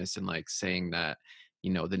consciousness and like saying that,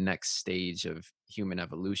 the next stage of human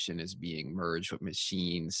evolution is being merged with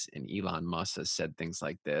machines. And Elon Musk has said things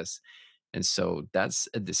like this. And so that's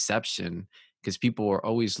a deception because people are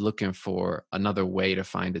always looking for another way to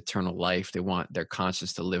find eternal life. They want their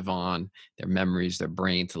conscience to live on, their memories, their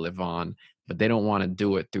brain to live on, but they don't want to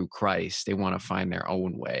do it through Christ. They want to find their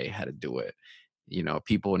own way how to do it.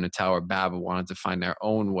 People in the Tower of Babel wanted to find their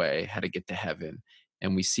own way how to get to heaven.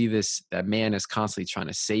 And we see this, that man is constantly trying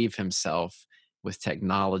to save himself with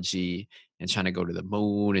technology and trying to go to the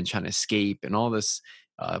moon and trying to escape and all this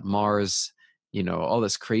Mars, all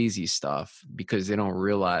this crazy stuff because they don't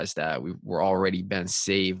realize that we're already been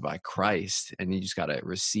saved by Christ, and you just got to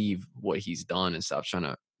receive what he's done and stop trying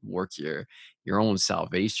to work your own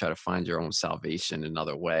salvation, try to find your own salvation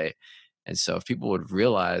another way. And so if people would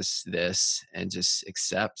realize this and just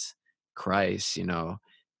accept Christ,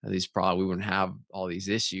 these probably we wouldn't have all these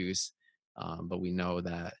issues. But we know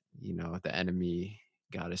that, the enemy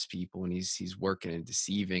got his people, and he's working and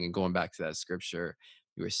deceiving. And going back to that scripture,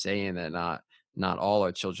 you were saying that not all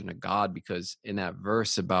are children of God, because in that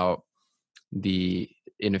verse about the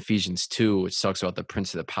in Ephesians 2, which talks about the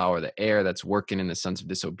prince of the power of the air that's working in the sons of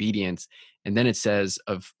disobedience. And then it says,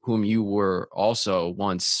 of whom you were also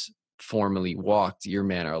once formerly walked your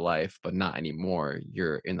manner of life, but not anymore.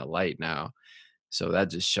 You're in the light now. So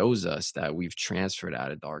that just shows us that we've transferred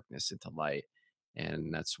out of darkness into light.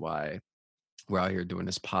 And that's why we're out here doing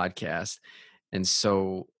this podcast. And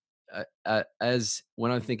so, as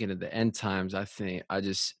when I'm thinking of the end times, I think I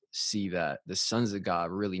just see that the sons of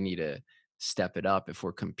God really need to step it up if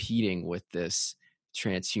we're competing with this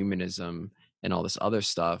transhumanism and all this other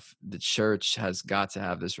stuff. The church has got to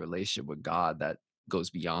have this relationship with God that goes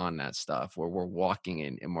beyond that stuff, where we're walking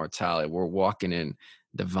in immortality, we're walking in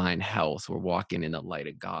divine health, we're walking in the light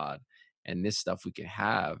of God. And this stuff we can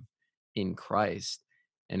have in Christ.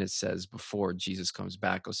 And it says, before Jesus comes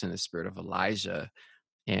back, he'll send the spirit of Elijah.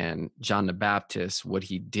 And John the Baptist, what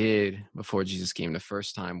he did before Jesus came the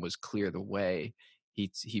first time was clear the way.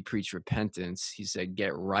 He preached repentance. He said,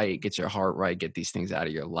 get right, get your heart right, get these things out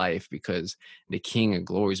of your life, because the King of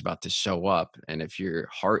Glory is about to show up. And if your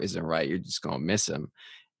heart isn't right, you're just going to miss him.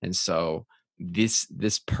 And so this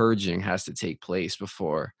purging has to take place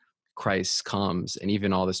before Christ comes. And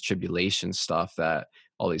even all this tribulation stuff, that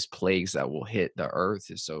all these plagues that will hit the earth,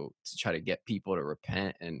 is so to try to get people to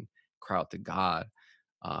repent and cry out to God.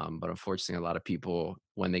 But unfortunately, a lot of people,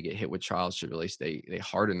 when they get hit with trials, tribulations, they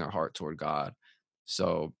harden their heart toward God.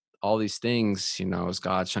 So all these things, is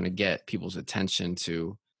God trying to get people's attention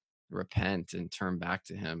to repent and turn back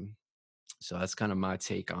to Him. So that's kind of my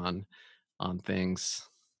take on things.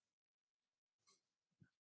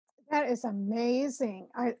 That is amazing.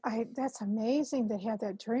 That's amazing that he had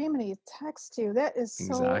that dream and he texts you. That is so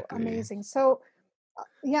Exactly. amazing. So,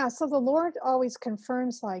 yeah, so the Lord always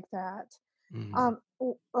confirms like that. Mhm.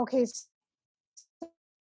 Okay, so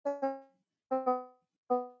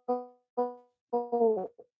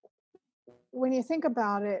when you think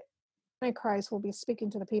about it, Christ will be speaking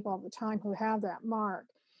to the people of the time who have that mark,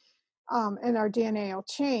 and our DNA will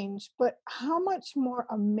change. But how much more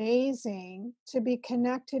amazing to be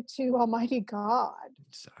connected to Almighty God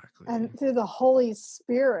and Exactly. through the Holy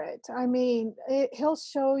Spirit. I mean, He'll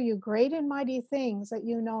show you great and mighty things that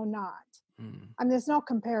you know not. Mm. I mean, there's no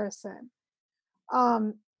comparison.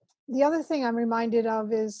 Um, the other thing I'm reminded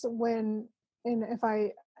of is when, and if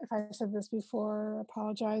I said this before, I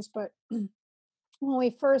apologize, but when we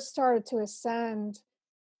first started to ascend,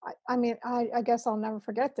 I guess I'll never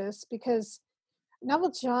forget this, because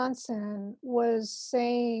Neville Johnson was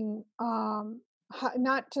saying,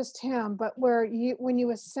 not just him, but where when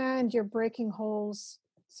you ascend, you're breaking holes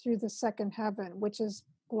through the second heaven, which is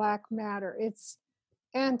black matter. It's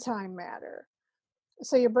antimatter.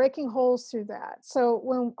 So you're breaking holes through that. So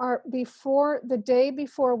when the day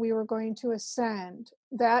before we were going to ascend,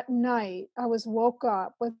 that night I was woke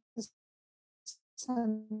up with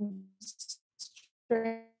some strange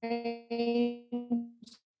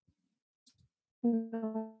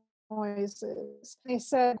noises. They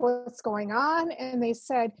said, what's going on? And they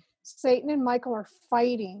said, Satan and Michael are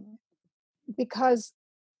fighting because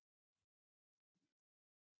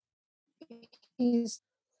he's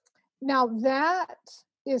now that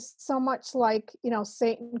is so much like,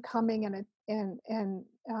 Satan coming and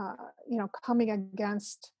coming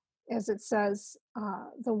against, as it says,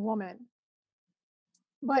 the woman.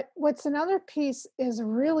 But what's another piece is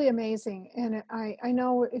really amazing, and I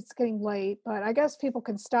know it's getting late, but I guess people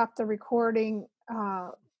can stop the recording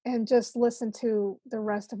and just listen to the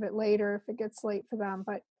rest of it later if it gets late for them.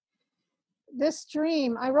 But this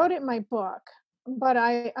dream, I wrote it in my book, but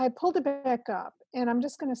I pulled it back up, and I'm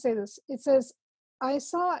just going to say this. It says, I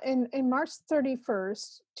saw in March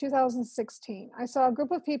 31st, 2016, I saw a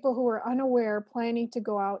group of people who were unaware planning to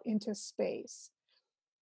go out into space.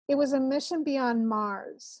 It was a mission beyond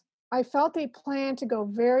Mars. I felt they planned to go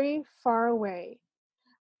very far away.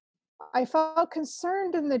 I felt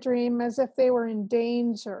concerned in the dream as if they were in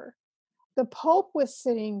danger. The Pope was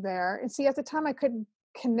sitting there, and see, at the time I couldn't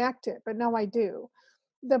connect it, but now I do.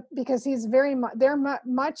 Because he's very much, they're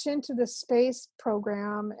much into the space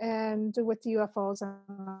program and with the UFOs and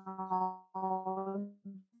all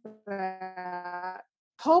that.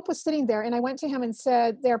 Pope was sitting there, and I went to him and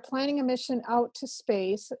said, they're planning a mission out to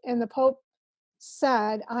space. And the Pope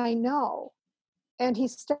said, I know. And he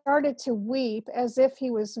started to weep as if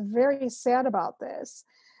he was very sad about this.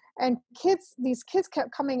 And these kids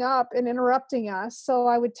kept coming up and interrupting us. So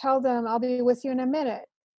I would tell them, I'll be with you in a minute.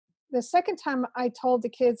 The second time I told the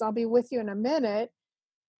kids, I'll be with you in a minute,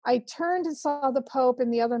 I turned and saw the Pope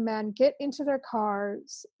and the other men get into their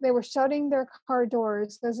cars. They were shutting their car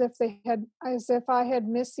doors as if I had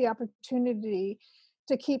missed the opportunity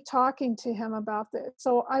to keep talking to him about this.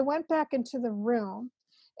 So I went back into the room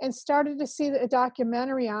and started to see a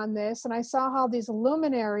documentary on this, and I saw how these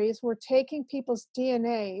luminaries were taking people's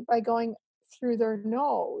DNA by going through their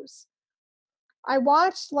nose. I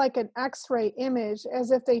watched like an X-ray image as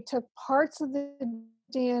if they took parts of the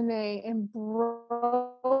DNA and broke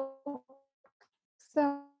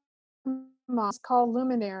them up. It's called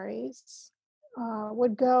luminaries.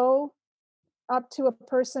 Would go up to a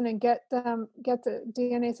person and get the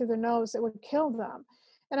DNA through their nose. It would kill them.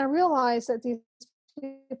 And I realized that these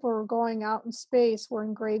people were going out in space were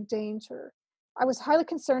in grave danger. I was highly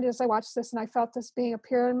concerned as I watched this, and I felt this being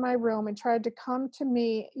appear in my room and tried to come to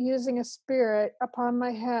me using a spirit upon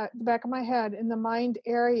my head, the back of my head, in the mind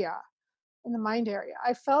area. In the mind area,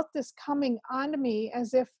 I felt this coming onto me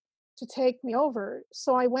as if to take me over.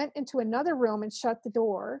 So I went into another room and shut the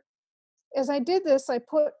door. As I did this, I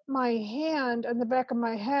put my hand on the back of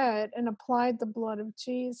my head and applied the blood of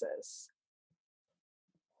Jesus.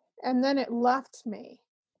 And then it left me.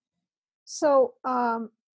 So,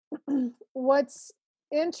 what's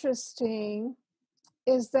interesting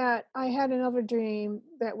is that I had another dream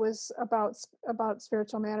that was about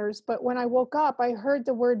spiritual matters. But when I woke up, I heard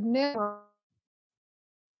the word Nimrod,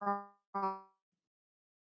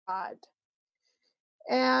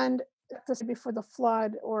 and this before the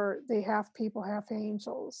flood, or the half people, half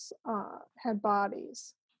angels had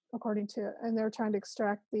bodies, according to, and they're trying to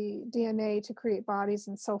extract the DNA to create bodies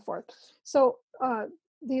and so forth. So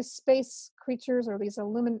these space creatures, or these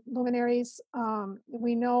luminaries,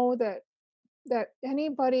 we know that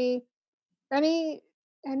anybody, any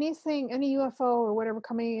anything, any UFO or whatever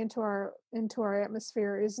coming into our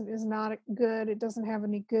atmosphere is not good. It doesn't have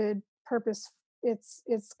any good purpose.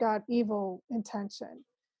 It's got evil intention.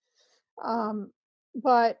 um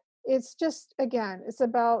but it's just, again, it's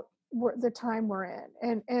about the time we're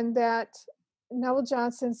in, and that Neville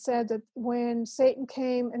Johnson said that when Satan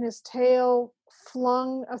came and his tail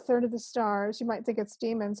flung a third of the stars, you might think it's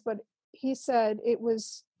demons, but he said it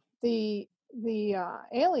was the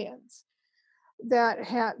aliens that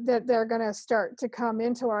they're going to start to come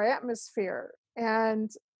into our atmosphere. And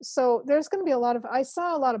so there's going to be a lot of, I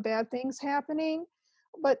saw a lot of bad things happening,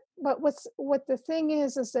 but what the thing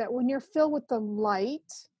is that when you're filled with the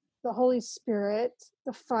light, the Holy Spirit,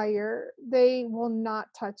 the fire, they will not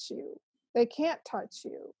touch you. They can't touch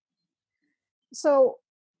you. So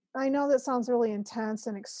I know that sounds really intense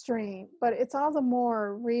and extreme, but it's all the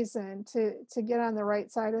more reason to get on the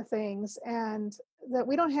right side of things, and that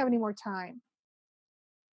we don't have any more time.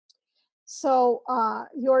 So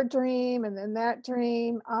your dream and then that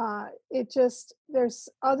dream, it just, there's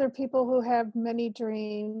other people who have many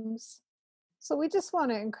dreams. So we just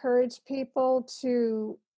want to encourage people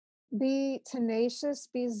to be tenacious,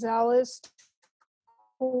 be zealous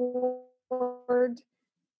toward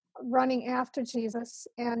running after Jesus,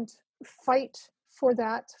 and fight for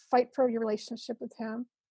that, fight for your relationship with him,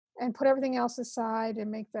 and put everything else aside and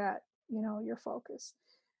make that, your focus.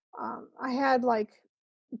 I had like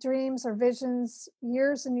dreams or visions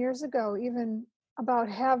years and years ago, even about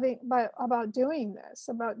doing this,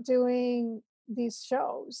 about doing these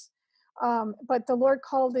shows. But the Lord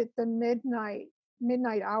called it the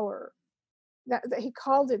midnight hour. That he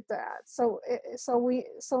called it that. So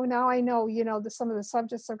now I know, some of the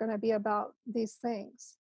subjects are going to be about these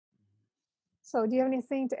things. So do you have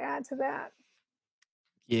anything to add to that?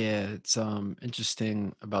 Yeah, it's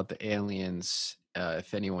interesting about the aliens.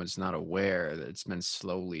 If anyone's not aware, that it's been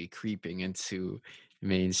slowly creeping into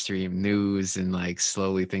mainstream news, and like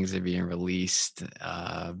slowly things are being released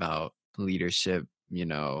about leadership,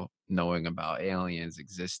 knowing about aliens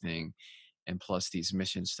existing, and plus these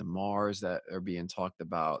missions to Mars that are being talked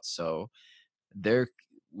about. So there,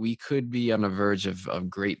 we could be on the verge of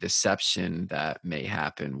great deception that may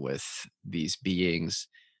happen with these beings,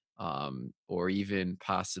 or even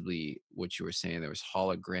possibly what you were saying, there was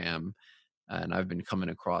hologram. And I've been coming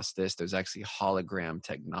across this, there's actually hologram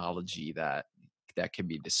technology that can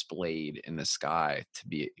be displayed in the sky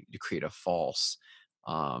to create a false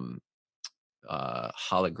um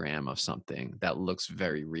hologram of something that looks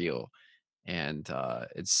very real. And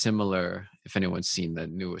it's similar, if anyone's seen the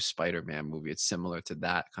newest Spider-Man movie, it's similar to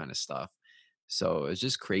that kind of stuff. So it's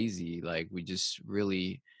just crazy, like we just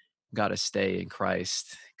really got to stay in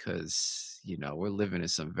Christ, because we're living in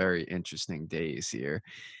some very interesting days here.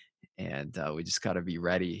 And we just got to be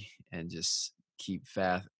ready and just keep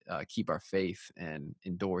our faith and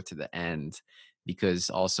endure to the end, because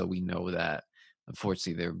also we know that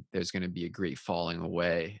unfortunately there's going to be a great falling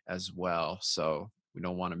away as well. So we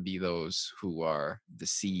don't want to be those who are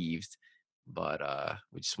deceived, but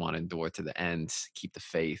we just want to endure to the end, keep the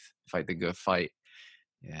faith, fight the good fight.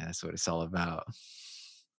 Yeah, that's what it's all about.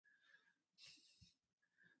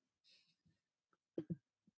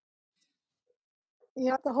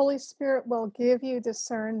 Yeah, the Holy Spirit will give you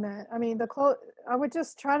discernment. I mean, I would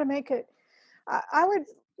just try to make it. I would,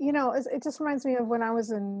 it just reminds me of when I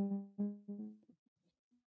was in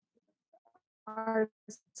art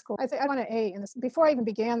school. I think I want an A in this. Before I even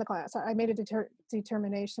began the class, I made a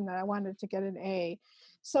determination that I wanted to get an A.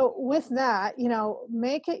 So with that,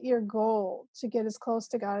 make it your goal to get as close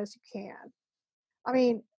to God as you can. I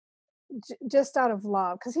mean, just out of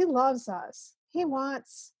love, because He loves us. He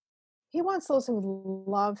wants those who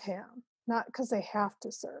love Him, not because they have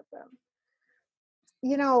to serve Him.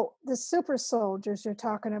 The super soldiers you're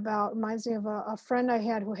talking about reminds me of a friend I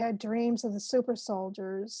had who had dreams of the super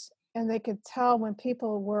soldiers, and they could tell when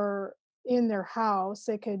people were in their house.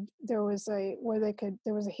 There was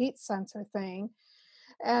a heat sensor thing,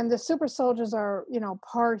 and the super soldiers are,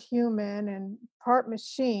 part human and part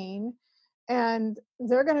machine, and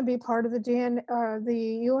they're going to be part of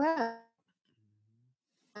the UN.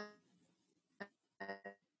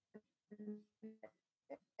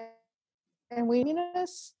 And we need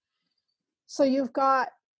us. So you've got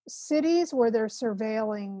cities where they're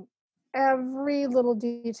surveilling every little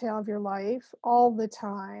detail of your life all the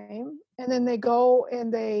time, and then they go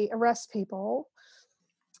and they arrest people,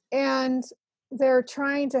 and they're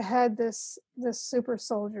trying to head this super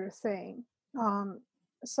soldier thing.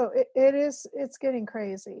 So it's getting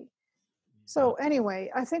crazy. So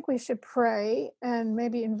anyway, I think we should pray and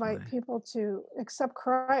maybe invite people to accept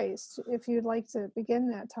Christ. If you'd like to begin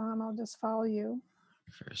that, Tom, I'll just follow you.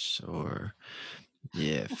 For sure.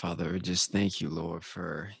 Yeah, Father, just thank you, Lord,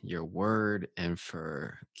 for your word and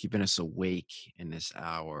for keeping us awake in this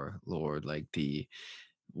hour, Lord, like the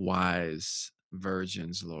wise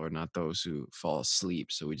virgins, Lord, not those who fall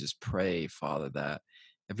asleep. So we just pray, Father, that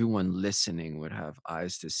everyone listening would have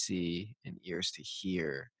eyes to see and ears to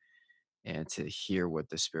hear, and to hear what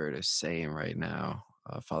the Spirit is saying right now.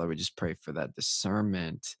 Father, we just pray for that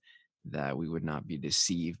discernment, that we would not be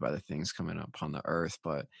deceived by the things coming upon the earth,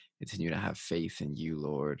 but continue to have faith in you,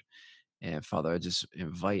 Lord. And Father, I just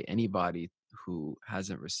invite anybody who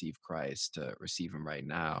hasn't received Christ to receive him right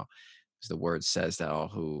now. Because the word says that all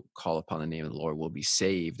who call upon the name of the Lord will be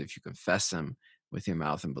saved. If you confess him with your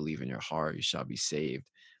mouth and believe in your heart, you shall be saved.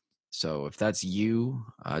 So if that's you,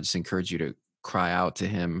 I just encourage you to cry out to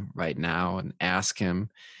him right now and ask him.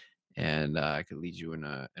 And I could lead you in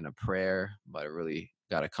a prayer, but it really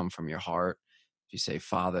got to come from your heart. If you say,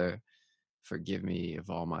 Father, forgive me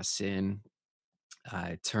of all my sin.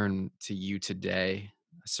 I turn to you today.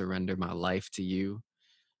 I surrender my life to you.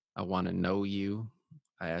 I want to know you.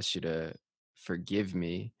 I ask you to forgive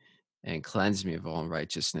me and cleanse me of all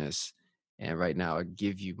unrighteousness. And right now, I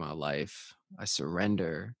give you my life. I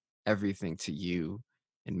surrender everything to you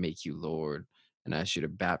and make you Lord. And I ask you to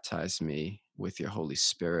baptize me with your Holy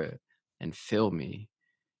Spirit and fill me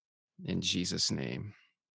in Jesus' name.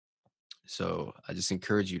 So I just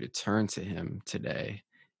encourage you to turn to him today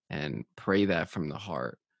and pray that from the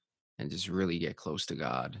heart and just really get close to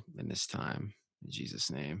God in this time. In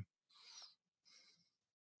Jesus' name.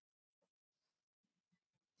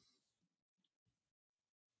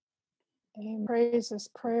 And praise this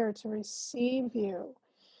prayer to receive you,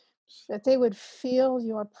 that they would feel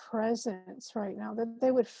your presence right now, that they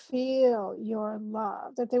would feel your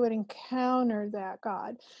love, that they would encounter that,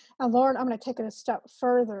 God. And Lord, I'm going to take it a step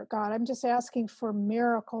further, God. I'm just asking for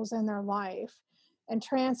miracles in their life and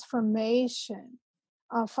transformation.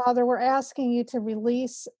 Father, we're asking you to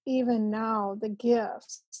release even now the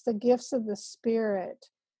gifts of the Spirit,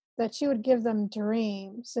 that you would give them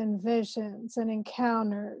dreams and visions and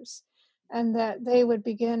encounters, and that they would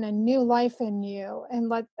begin a new life in you. And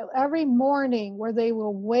let every morning where they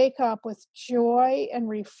will wake up with joy and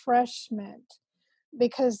refreshment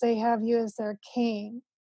because they have you as their King,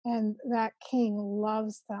 and that King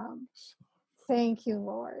loves them. Thank you,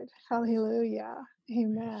 Lord. Hallelujah.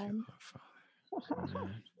 Amen.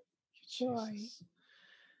 Amen. Joy.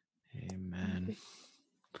 Amen.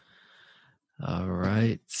 All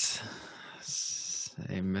right.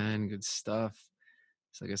 Amen. Good stuff.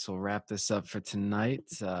 So I guess we'll wrap this up for tonight.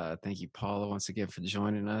 Thank you, Paula, once again for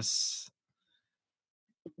joining us.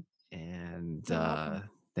 And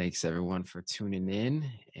thanks everyone for tuning in.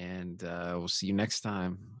 And we'll see you next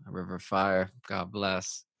time. River of Fire. God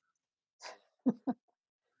bless.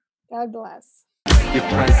 God bless. Your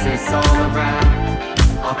presence all around.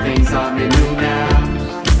 All things are new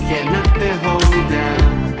now. Can nothing hold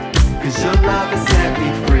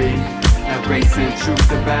grace and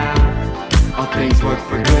truth abound. All things work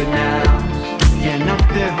for good now. Yeah,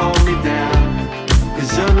 nothing hold me down,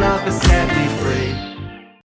 'cause your love has set me free.